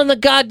 get on the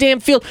goddamn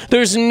field.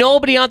 There's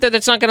nobody out there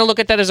that's not going to look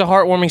at that as a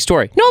heartwarming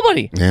story.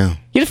 Nobody. Yeah.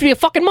 You have to be a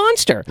fucking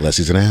monster. Unless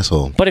he's an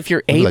asshole. But if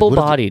you're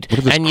able-bodied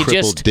and you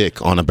just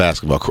dick on a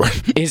basketball court,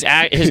 his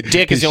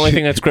dick is the only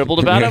thing that's crippled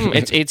about him.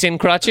 It's in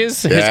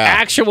crutches. Yeah. His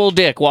actual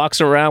dick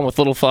walks around with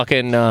little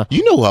fucking.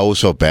 You know who I always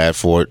felt bad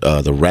for?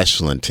 The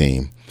wrestling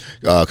team.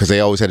 Because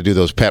they always had to do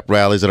those pep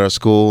rallies at our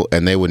school,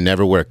 and they would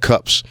never wear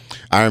cups.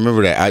 I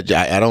remember that.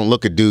 I don't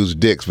look at dudes'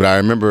 dicks, but I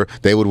remember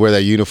they would wear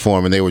their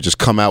uniform, and they would just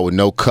come out with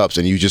no cups,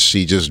 and you just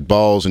see just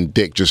balls and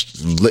dick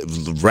just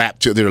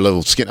wrapped to their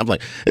little skin. I'm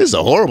like, this is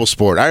a horrible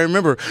sport. I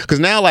remember, because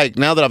now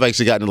that I've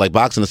actually gotten into like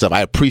boxing and stuff,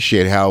 I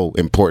appreciate how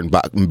important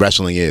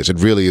wrestling is. It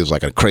really is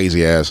like a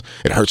crazy ass.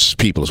 It hurts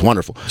people. It's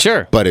wonderful.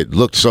 Sure. But it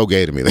looked so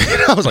gay to me.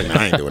 I was like,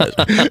 I ain't doing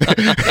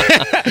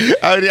this.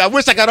 I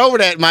wish I got over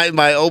that,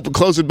 my open,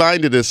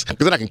 closed-mindedness.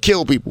 Because then I can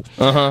kill people.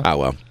 Uh-huh. Oh,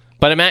 well.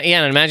 But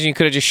imagine you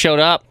could have just showed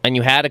up and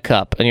you had a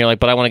cup and you're like,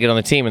 but I want to get on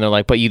the team. And they're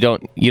like, but you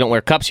don't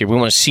wear cups here. We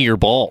want to see your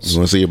balls. We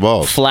want to see your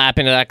balls. Flap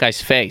into that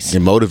guy's face.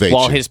 It motivates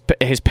while you.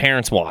 his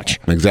parents watch.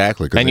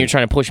 Exactly. And you're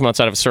trying to push him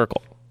outside of a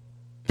circle.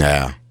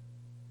 Yeah.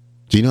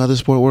 Do you know how this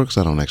sport works?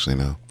 I don't actually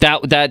know.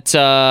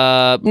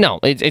 No,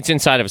 it's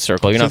inside of a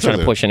circle. You're not trying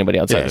to push anybody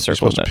outside the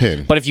circle. You're supposed to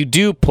pin. But if you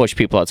do push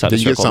people outside the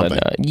circle, then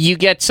you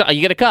get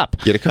a cup.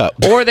 Get a cup.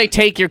 Or they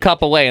take your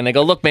cup away and they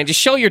go, look, man, just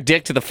show your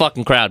dick to the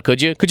fucking crowd,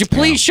 could you? Could you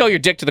please show your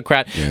dick to the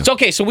crowd? Yeah. It's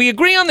okay, so we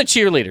agree on the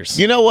cheerleaders.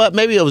 You know what?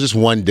 Maybe it was just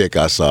one dick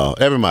I saw.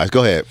 Never mind.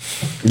 Go ahead.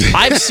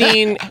 I've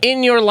seen,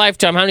 in your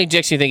lifetime, how many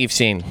dicks do you think you've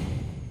seen?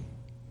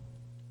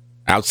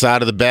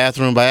 Outside of the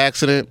bathroom by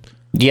accident?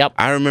 Yep.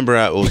 I remember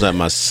I was at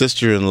my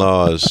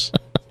sister-in-law's.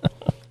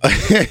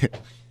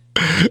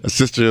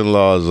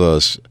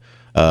 Sister-in-law's.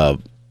 I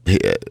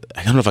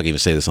don't know if I can even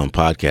say this on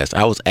podcast.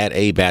 I was at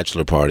a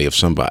bachelor party of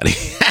somebody,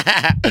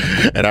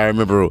 and I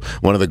remember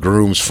one of the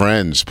groom's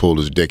friends pulled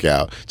his dick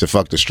out to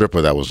fuck the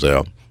stripper that was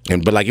there.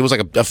 But like it was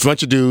like a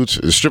bunch of dudes.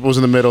 The stripper was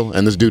in the middle,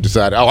 and this dude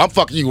decided, "Oh, I'm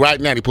fucking you right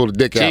now." And he pulled the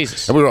dick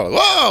out, and we were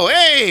like, "Whoa,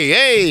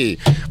 hey!"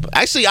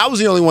 Actually, I was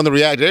the only one that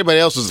reacted. Everybody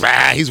else was,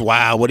 he's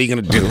wild. What are you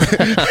gonna do?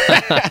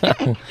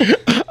 I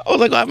was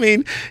like, I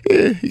mean,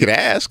 you could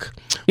ask.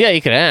 Yeah,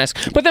 you could ask.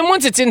 But then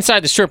once it's inside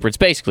the stripper, it's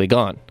basically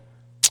gone.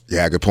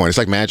 Yeah, good point. It's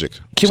like magic.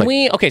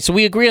 Okay, so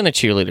we agree on the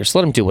cheerleaders.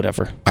 Let them do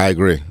whatever. I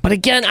agree. But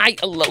again,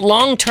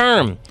 long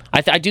term,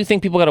 I do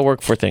think people got to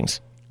work for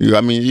things. I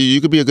mean, you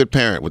could be a good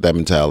parent with that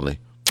mentality.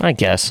 I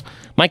guess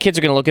my kids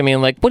are gonna look at me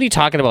and like, "What are you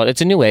talking about?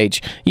 It's a new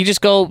age. You just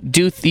go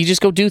do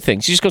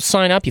things. You just go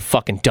sign up. You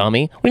fucking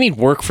dummy. We need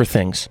work for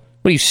things.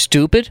 What are you,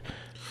 stupid?"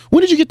 When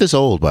did you get this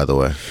old, by the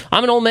way?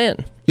 I'm an old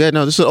man. Yeah,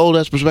 no, this is an old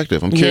ass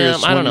perspective. I'm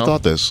curious. I don't know. You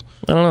thought this?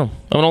 I don't know.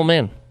 I'm an old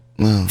man.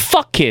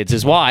 Fuck kids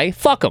is why.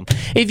 Fuck them.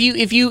 If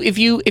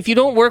you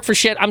don't work for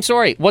shit, I'm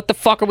sorry. What the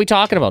fuck are we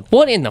talking about?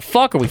 What in the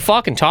fuck are we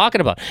fucking talking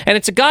about? And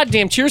it's a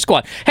goddamn cheer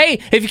squad. Hey,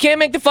 if you can't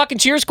make the fucking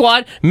cheer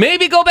squad,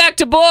 maybe go back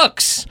to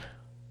books.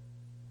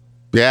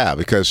 Yeah,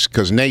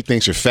 because Nate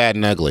thinks you're fat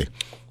and ugly.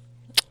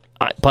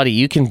 Buddy,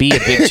 you can be a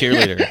big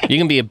cheerleader. You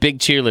can be a big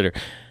cheerleader.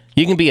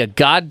 You can be a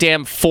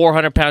goddamn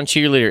 400-pound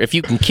cheerleader. If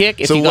you can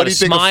kick, if you got a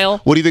smile.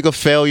 What do you think a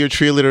failure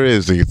cheerleader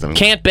is, Ethan?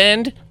 Can't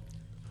bend.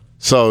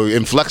 So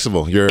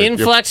inflexible. You're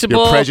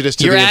inflexible. You're prejudiced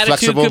to your the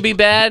inflexible. Your attitude could be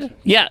bad.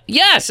 Yeah.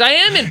 Yes, I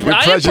am. You're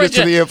prejudiced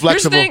to the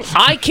inflexible. Here's the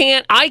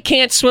thing. I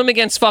can't swim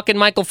against fucking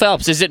Michael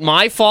Phelps. Is it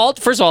my fault?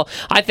 First of all,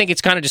 I think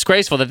it's kind of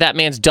disgraceful that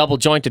man's double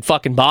jointed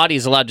fucking body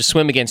is allowed to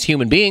swim against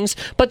human beings.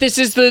 But this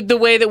is the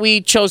way that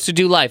we chose to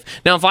do life.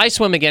 Now, if I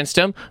swim against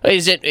him,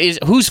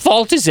 whose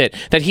fault is it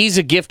that he's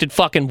a gifted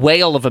fucking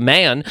whale of a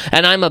man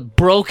and I'm a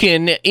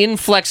broken,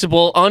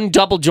 inflexible,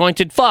 undouble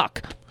jointed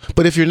fuck?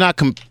 But if you're not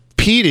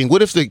competing,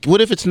 what if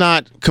it's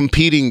not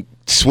competing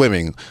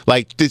swimming?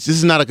 Like this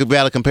is not a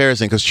valid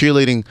comparison because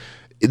cheerleading,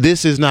 it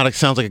doesn't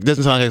sound like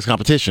a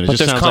competition. But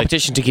there's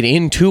competition to get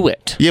into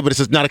it. Yeah, but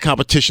it's not a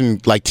competition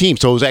like team.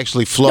 So it was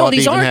actually flawed. No,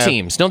 these aren't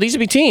teams. No, these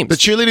would be teams. The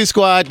cheerleading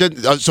squad. They're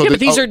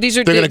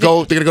gonna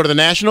go to the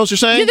nationals. You're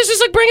saying? Yeah, this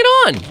is like Bring It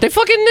On. They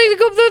compete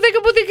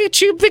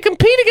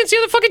against the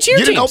other fucking cheer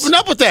teams. You didn't open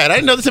up with that. I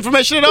didn't know this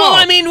information at all. Well,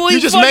 I mean, you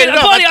just made it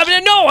up. Buddy,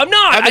 no, I'm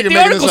not. The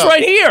article's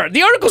right here.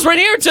 The article's right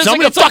here. It says show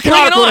me the fucking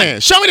article.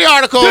 Show me the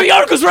article. The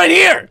article's right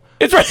here.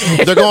 It's right.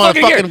 They're going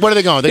fucking. Where are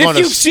they going? If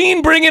you've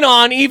seen Bring It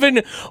On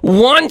even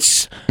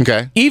once,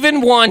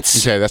 even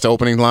once. Okay, that's the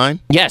opening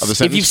line.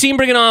 Yes. If you've seen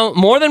Bring It On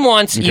more than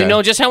once, you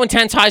know just how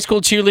intense high school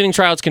cheerleading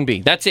tryouts can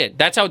be. That's it.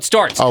 That's how it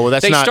starts. Oh, well,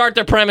 they start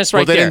their premise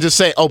right there. They didn't just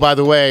say, "Oh, by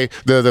the way,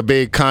 the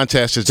big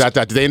contest is dot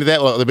dot." Did they end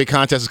that? Well, the big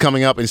contest is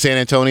coming up in San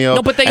Antonio.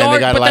 No, but they are.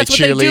 But that's what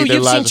they do.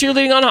 You've seen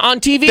cheerleading on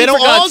TV. They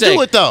don't all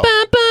do it though.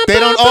 They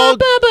don't all.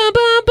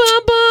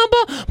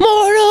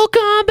 Mortal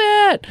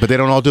Kombat. But they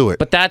don't all do it.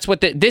 But that's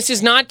what this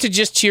is not to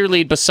just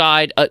cheerlead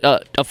beside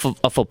a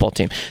football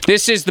team.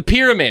 This is the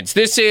pyramids.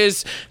 This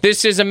is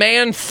a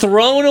man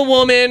throwing a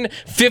woman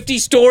 50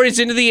 stories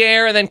into the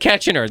air and then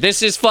catching her.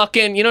 This is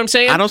fucking, you know what I'm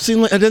saying?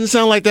 It doesn't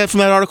sound like that from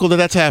that article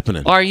that's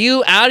happening. Are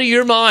you out of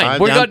your mind?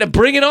 We're going to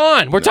Bring It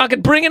On. We're talking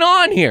Bring It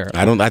On here.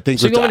 I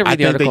think I want to read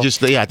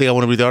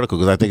the article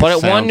because I think.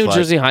 But at one New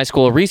Jersey high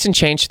school, a recent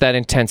change to that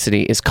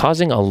intensity is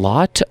causing a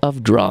lot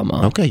of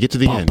drama. Okay, get to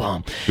the end.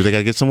 Do they got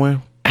to get somewhere?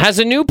 Has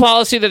a new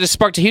policy that has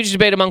sparked a huge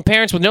debate among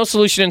parents with no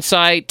solution in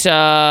sight.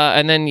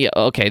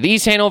 The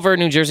East Hanover,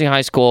 New Jersey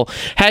high school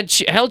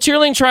held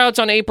cheerleading tryouts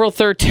on April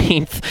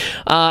 13th,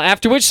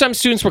 after which some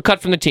students were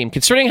cut from the team.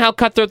 Considering how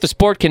cutthroat the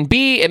sport can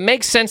be, it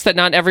makes sense that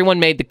not everyone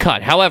made the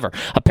cut. However,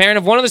 a parent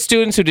of one of the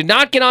students who did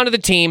not get onto the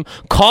team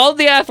called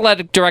the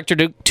athletic director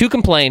to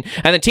complain,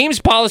 and the team's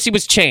policy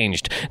was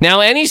changed. Now,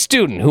 any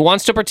student who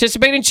wants to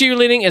participate in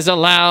cheerleading is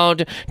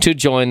allowed to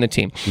join the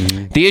team.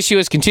 Mm-hmm. The issue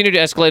has continued to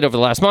escalate over the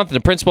last month, and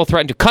the principal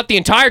threatened to cut the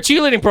entire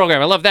cheerleading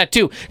program. I love that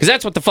too, because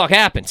that's what the fuck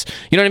happens.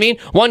 You know what I mean?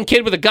 One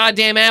kid with a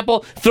goddamn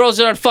apple throws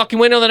it out a fucking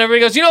window, then everybody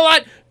goes, you know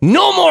what?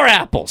 No more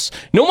apples.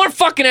 No more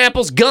fucking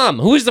apples. Gum.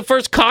 Who was the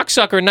first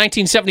cocksucker in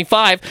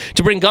 1975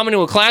 to bring gum into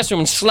a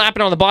classroom and slap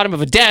it on the bottom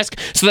of a desk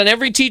so then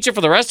every teacher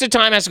for the rest of the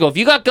time has to go, if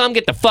you got gum,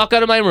 get the fuck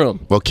out of my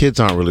room. Well, kids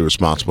aren't really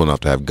responsible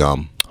enough to have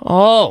gum.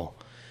 Oh.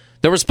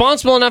 They're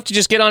responsible enough to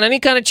just get on any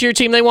kind of cheer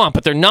team they want,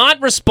 but they're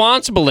not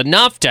responsible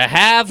enough to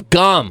have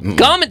gum. Mm-mm.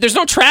 Gum, there's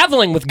no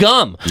traveling with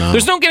gum. No.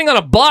 There's no getting on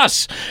a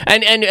bus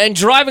and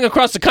driving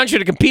across the country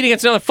to compete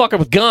against another fucker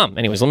with gum.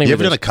 Anyways, let me. You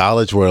ever done a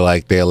college where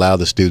like they allow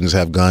the students to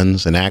have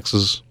guns and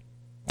axes?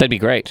 That'd be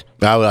great.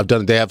 I've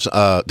done. They have.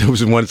 There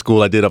was in one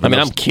school I did.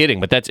 I'm kidding,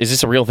 but is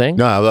this a real thing?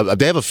 No,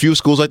 they have a few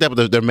schools like that,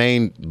 but their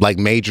main like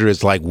major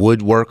is like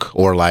woodwork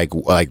or like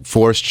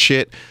forest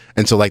shit,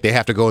 and so like they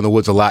have to go in the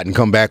woods a lot and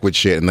come back with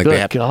shit, and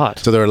like God.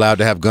 So they're allowed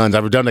to have guns.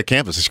 I've done that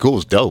campus. The school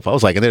was dope. I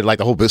was like, and they're like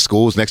the whole big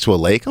school is next to a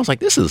lake. I was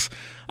like, I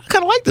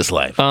kind of like this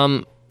life.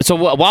 So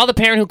while the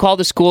parent who called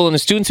the school and the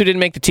students who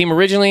didn't make the team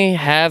originally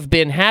have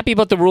been happy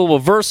about the rule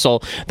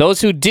reversal,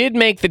 those who did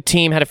make the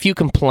team had a few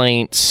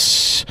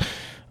complaints.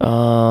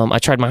 I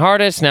tried my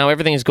hardest. Now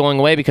everything is going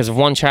away because of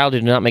one child who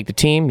did not make the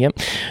team. Yep.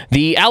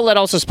 The outlet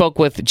also spoke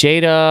with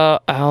Jada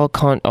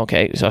Alcon.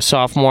 Okay, so a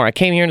sophomore. I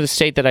came here to the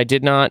state that I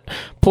did not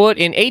put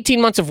in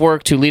 18 months of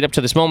work to lead up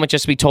to this moment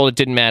just to be told it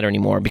didn't matter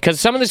anymore. Because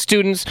some of the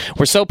students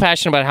were so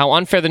passionate about how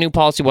unfair the new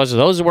policy was to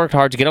those who worked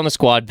hard to get on the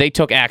squad, they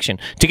took action.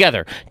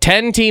 Together,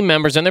 10 team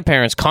members and their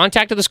parents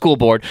contacted the school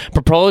board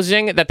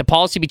proposing that the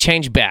policy be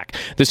changed back.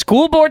 The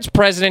school board's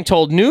president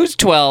told News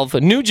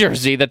 12, New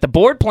Jersey, that the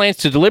board plans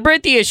to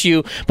deliberate the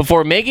issue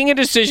before making a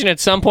decision at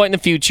some point in the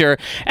future,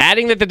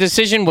 adding that the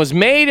decision was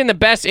made in the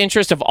best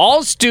interest of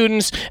all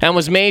students and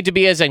was made to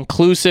be as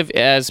inclusive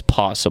as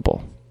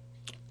possible.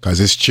 Because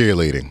it's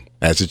cheerleading,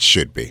 as it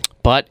should be.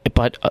 But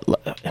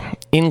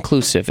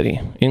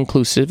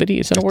inclusivity,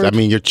 is that a word? I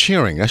mean, you're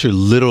cheering. That's your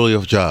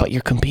literal job. But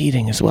you're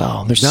competing as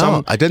well. I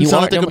didn't sound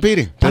like they're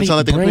competing.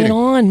 Bring it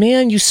on,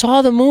 man. You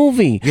saw the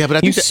movie. Yeah,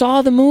 but you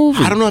saw the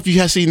movie. I don't know if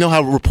you know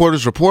how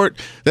reporters report.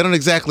 They don't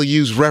exactly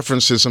use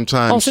references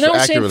sometimes. Oh, so now we're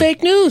saying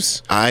fake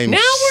news. Now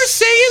we're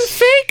saying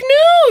fake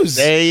news.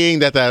 Saying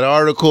that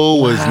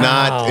article was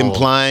not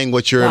implying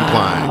what you're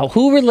implying.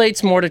 Who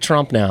relates more to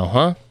Trump now,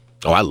 huh?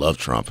 Oh, I love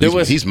Trump.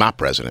 He's my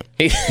president.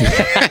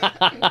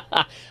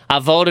 I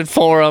voted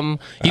for him.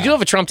 You do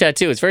have a Trump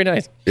tattoo. It's very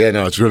nice. Yeah,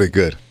 no, it's really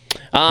good.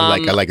 I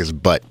like his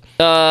butt.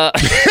 Got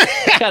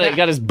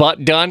his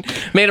butt done.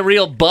 Made a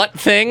real butt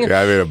thing.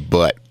 Yeah, I made a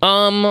butt.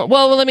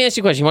 Well, let me ask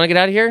you a question. You want to get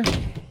out of here?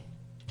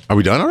 Are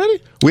we done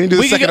already? We didn't do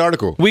the second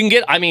article. We can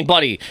get. I mean,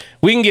 buddy,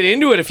 we can get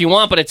into it if you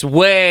want, but it's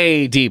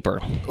way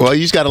deeper. Well,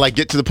 you just got to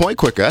get to the point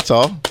quicker. That's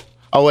all.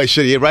 Oh wait,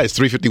 shit. You're right. It's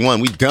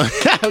 3:51. We done.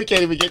 We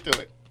can't even get to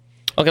it.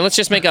 Okay, let's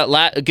just make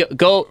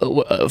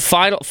a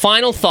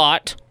final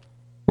thought.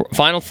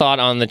 Final thought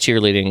on the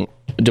cheerleading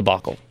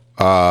debacle.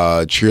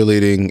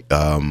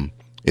 Cheerleading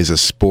is a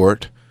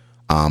sport,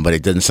 but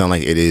it doesn't sound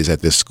like it is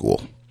at this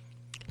school.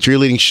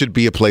 Cheerleading should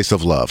be a place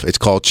of love. It's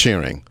called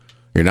cheering.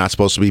 You're not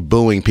supposed to be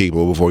booing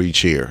people before you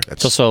cheer.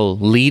 It's also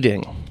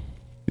leading.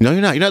 No,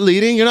 you're not. You're not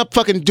leading. You're not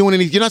fucking doing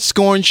anything. You're not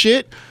scoring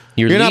shit.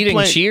 You're leading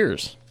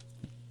cheers.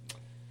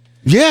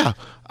 Yeah,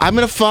 I'm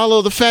gonna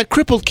follow the fat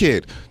crippled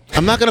kid.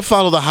 I'm not going to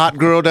follow the hot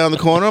girl down the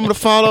corner. I'm going to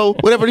follow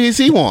whatever it is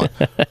he wants.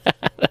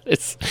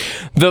 It's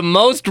the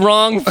most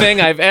wrong thing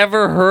I've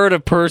ever heard a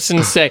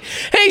person say.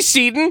 Hey,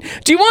 Seaton,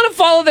 do you want to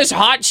follow this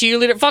hot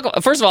cheerleader?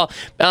 First of all,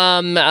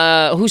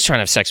 who's trying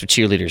to have sex with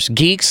cheerleaders?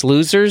 Geeks,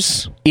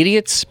 losers,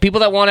 idiots,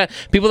 people that want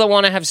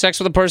to have sex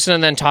with a person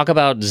and then talk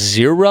about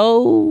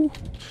zero.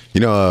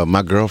 You know,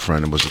 my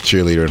girlfriend was a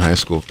cheerleader in high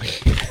school.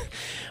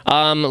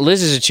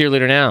 Liz is a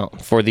cheerleader now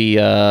for the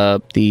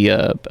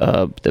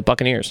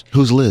Buccaneers.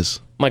 Who's Liz?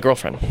 My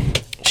girlfriend.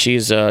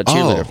 She's a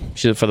cheerleader. Oh.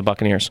 She's for the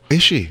Buccaneers.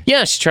 Is she?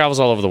 Yeah, she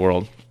travels all over the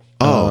world.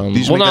 Oh,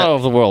 not all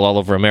over the world, all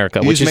over America,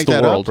 which is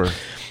the world.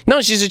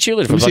 No, she's a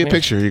cheerleader. Let me see a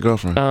picture of your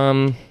girlfriend.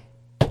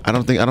 I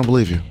don't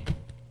believe you.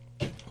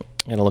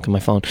 I gotta look at my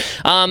phone.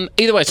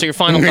 Either way, so your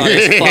final thought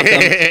is fuck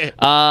them.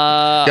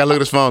 Gotta look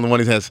at his phone. The one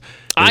he has.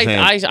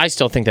 I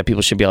still think that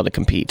people should be able to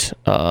compete.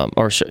 I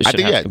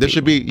think there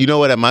should be. You know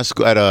what? At my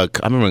school, I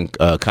remember in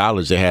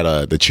college, they had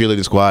the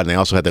cheerleading squad, and they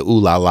also had the Ooh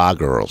La La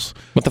girls.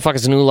 What the fuck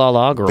is an Ooh La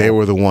La girl? They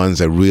were the ones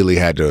that really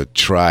had to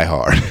try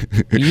hard.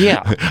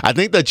 Yeah, I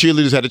think the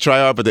cheerleaders had to try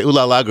hard, but the Ooh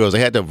La La girls, they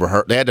had to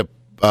rehearse. They had to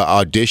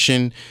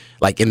audition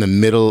like in the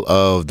middle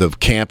of the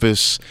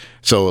campus.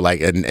 So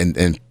like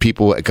and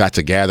people got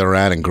to gather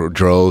around in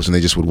droves, and they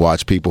just would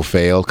watch people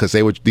fail because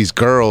these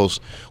girls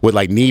with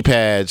like knee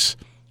pads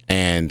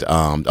and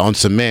on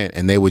cement,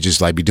 and they would just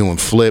like be doing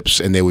flips,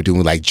 and they would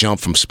do like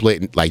jump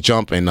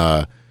and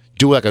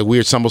do like a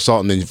weird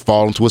somersault and then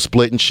fall into a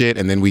split and shit,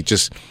 and then we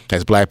just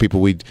as black people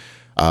we'd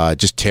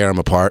just tear them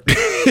apart.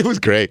 It was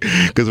great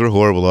because we're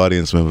horrible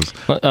audience members.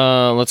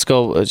 Let's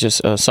go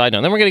just a side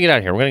note. Then we're gonna get out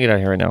of here. We're gonna get out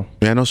of here right now.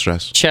 Yeah, no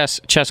stress.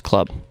 Chess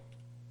club.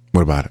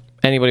 What about it?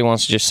 Anybody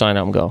wants to just sign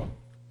up and go?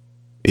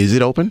 Is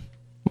it open?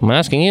 I'm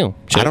asking you.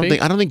 I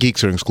don't think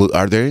geeks are inclusive.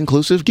 Are they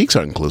inclusive? Geeks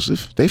aren't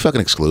inclusive. They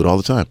fucking exclude all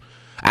the time.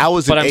 I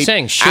was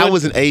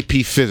in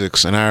AP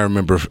Physics, and I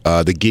remember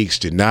the geeks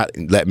did not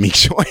let me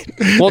join.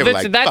 Well,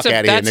 that's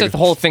a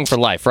whole thing for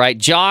life, right?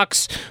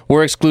 Jocks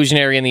were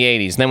exclusionary in the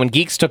 80s. And then when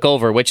geeks took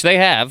over, which they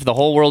have, the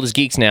whole world is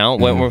geeks now.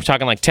 When we're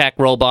talking like tech,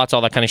 robots,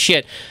 all that kind of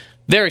shit.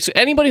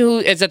 Anybody who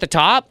is at the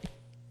top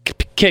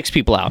kicks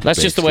people out.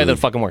 That's just the way that it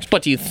fucking works.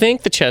 But do you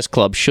think the chess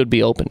club should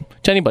be open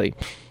to anybody?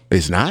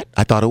 It's not?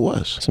 I thought it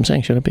was. That's what I'm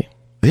saying. Should it be?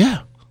 Yeah.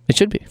 It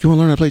should be. If you want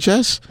to learn how to play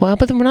chess. Well,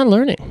 but then we're not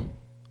learning.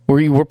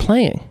 We're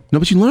playing. No,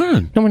 but you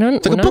learn. No, we're not.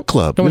 It's like a book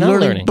club. No, we're You're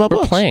not learning. about We're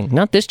books. playing.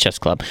 Not this chess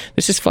club.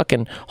 This is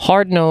fucking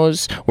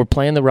hard-nosed. We're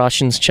playing the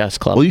Russians chess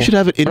club. Well, you should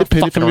have it We're not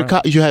independent from fucking your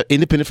around. you have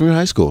independent from your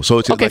high school. So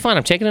it's Okay, like, fine.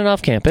 I'm taking it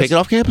off campus. take it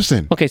off campus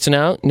then. Okay, so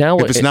now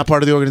what? If it's not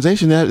part of the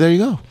organization, there you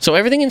go. So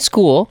everything in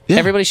school, Yeah.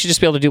 everybody should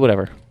just be able to do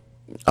whatever.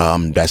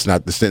 That's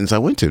not the sentence I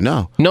went to.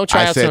 No. No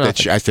tryouts I said or that.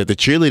 nothing. I said the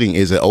cheerleading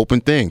is an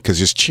open thing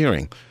because it's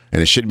cheering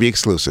and it shouldn't be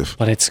exclusive.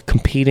 But it's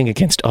competing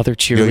against other No,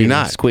 cheerleading you're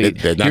not.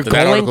 squeak. That- You're that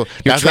going. article,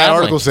 You're that's traveling. that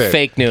article said.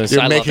 Fake news.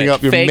 You're I making love up.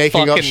 it. You're Fake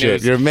making up fucking shit.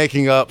 news. You're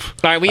making up.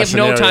 All right, we have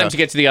no time to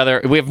get to the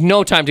other. We have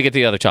no time to get to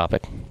the other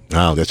topic.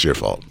 Oh, that's your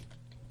fault.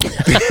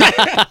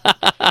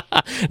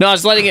 No, I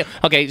was letting it.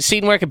 Okay,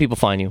 Seton, where can people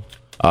find you?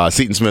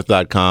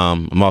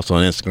 SetonSmith.com. I'm also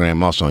on Instagram.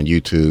 I'm also on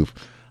YouTube.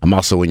 I'm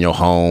also in your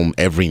home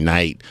every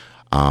night.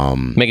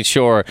 Making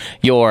sure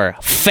your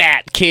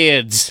fat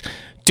kids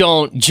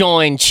don't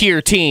join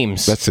cheer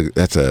teams. That's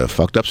a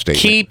fucked up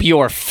statement. Keep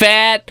your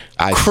fat,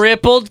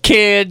 crippled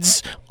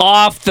kids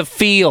off the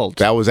field.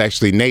 That was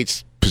actually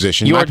Nate's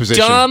position. You're my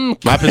position, dumb.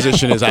 My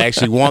position is I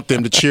actually want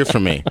them to cheer for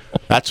me.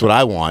 That's what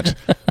I want.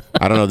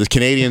 I don't know. The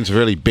Canadians are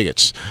really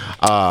bigots.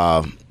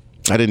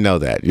 I didn't know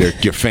that.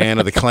 You're a fan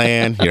of the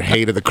Klan. You're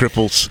hate of the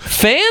cripples.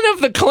 Fan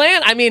of the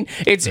Klan? I mean,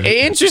 it's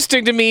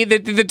interesting to me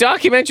that the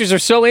documentaries are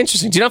so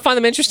interesting. Do you not find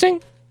them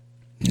interesting?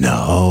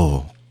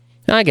 No.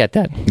 I get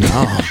that.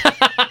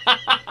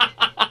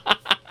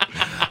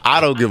 I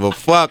don't give a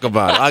fuck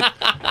about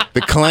it.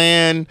 The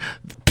Klan,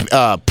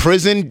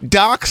 prison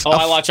docs. Oh,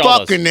 I watch all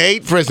those. Fucking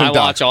hate prison I docs.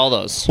 watch all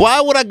those.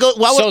 Why would I go?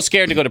 Why would So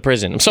scared to go to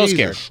prison. I'm so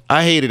scared.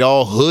 I hated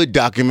all hood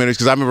documentaries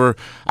because I remember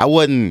I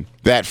wasn't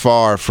that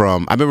far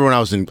from. I remember when I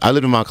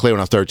lived in Montclair when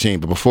I was 13,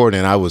 but before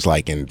then I was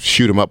like in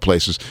shoot 'em up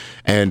places,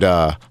 and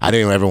I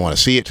didn't ever want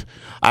to see it.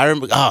 I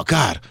remember. Oh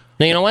God.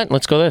 Now, you know what?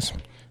 Let's go this.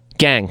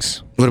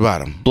 Gangs. What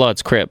about them?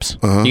 Bloods, Crips.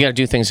 You got to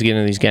do things to get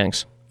into these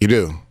gangs. You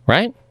do.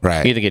 Right?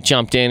 Right. You either get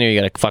jumped in or you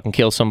got to fucking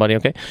kill somebody,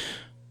 okay?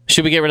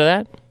 Should we get rid of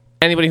that?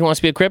 Anybody who wants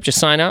to be a Crip, just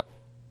sign up.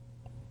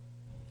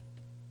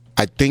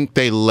 I think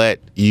they let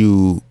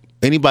you.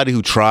 Anybody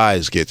who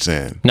tries gets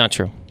in. Not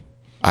true.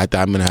 I'm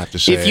gonna have to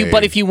say.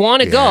 If you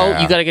want to go,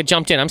 Yeah. you got to get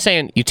jumped in. I'm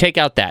saying you take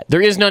out that.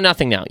 There is no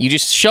nothing now. You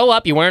just show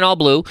up, you're wearing all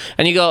blue,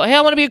 and you go, hey,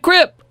 I want to be a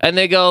Crip. And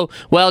they go,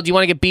 well, do you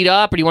want to get beat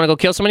up or do you want to go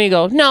kill somebody? You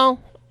go, no.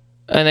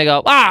 And they go,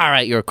 all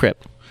right, you're a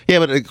Crip. Yeah,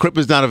 but a Crip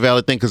is not a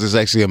valid thing because it's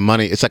actually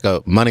it's like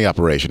a money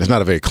operation. It's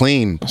not a very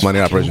clean money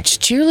operation. It's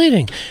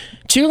cheerleading.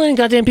 Cheerleading,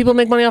 goddamn people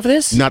make money off of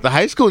this? Not the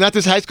high school, not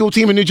this high school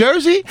team in New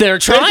Jersey. They're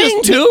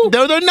trying to.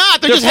 No, they're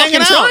not. They're just fucking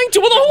hanging out. trying to.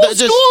 Well, the whole They're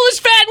just- school is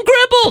fat and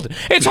crippled.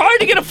 It's hard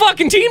to get a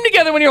fucking team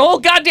together when your whole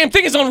goddamn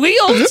thing is on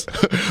wheels.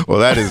 Well,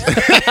 that is.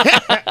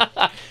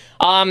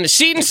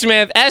 Seton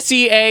Smith,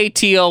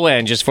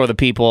 Seaton, just for the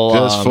people.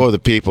 Just for the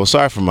people.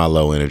 Sorry for my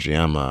low energy.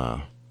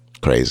 I'm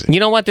crazy. You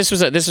know what? This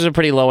was a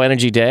pretty low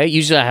energy day.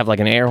 Usually I have like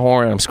an air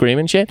horn and I'm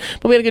screaming shit,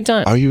 but we had a good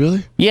time. Are you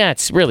really? Yeah,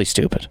 it's really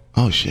stupid.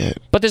 Oh shit!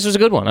 But this was a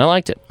good one. I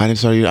liked it. I'm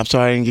sorry I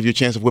didn't give you a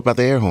chance to whip out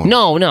the air horn.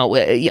 No,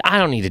 I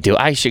don't need to do it.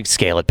 I should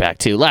scale it back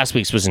too. Last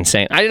week's was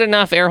insane. I did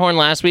enough air horn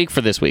last week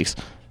for this week's.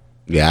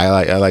 Yeah,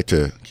 I like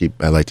to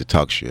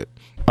talk shit.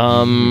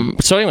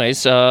 So anyways,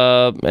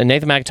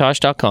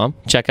 NathanMcintosh.com.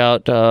 Check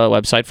out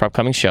website for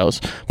upcoming shows.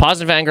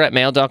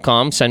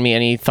 PositiveAnger@mail.com. Send me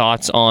any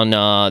thoughts on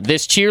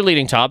this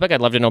cheerleading topic. I'd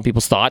love to know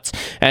people's thoughts.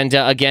 And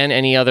again,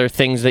 any other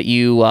things that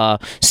you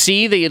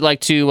see that you'd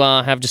like to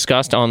have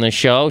discussed on the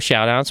show,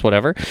 shout-outs,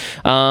 whatever. Twitter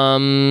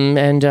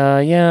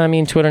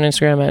and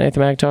Instagram at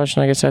Nathan McIntosh,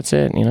 and I guess that's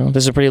it. You know,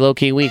 this is a pretty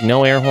low-key week.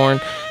 No air horn.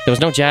 There was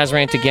no jazz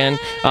rant again.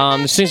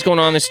 There's things going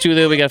on in this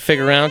studio we got to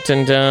figure out,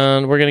 and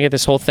we're going to get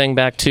this whole thing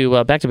back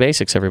to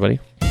basics, everybody.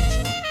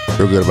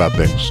 Feel good about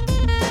things.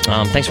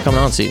 Thanks for coming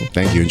on, Seton.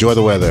 Thank you. Enjoy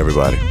the weather,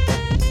 everybody.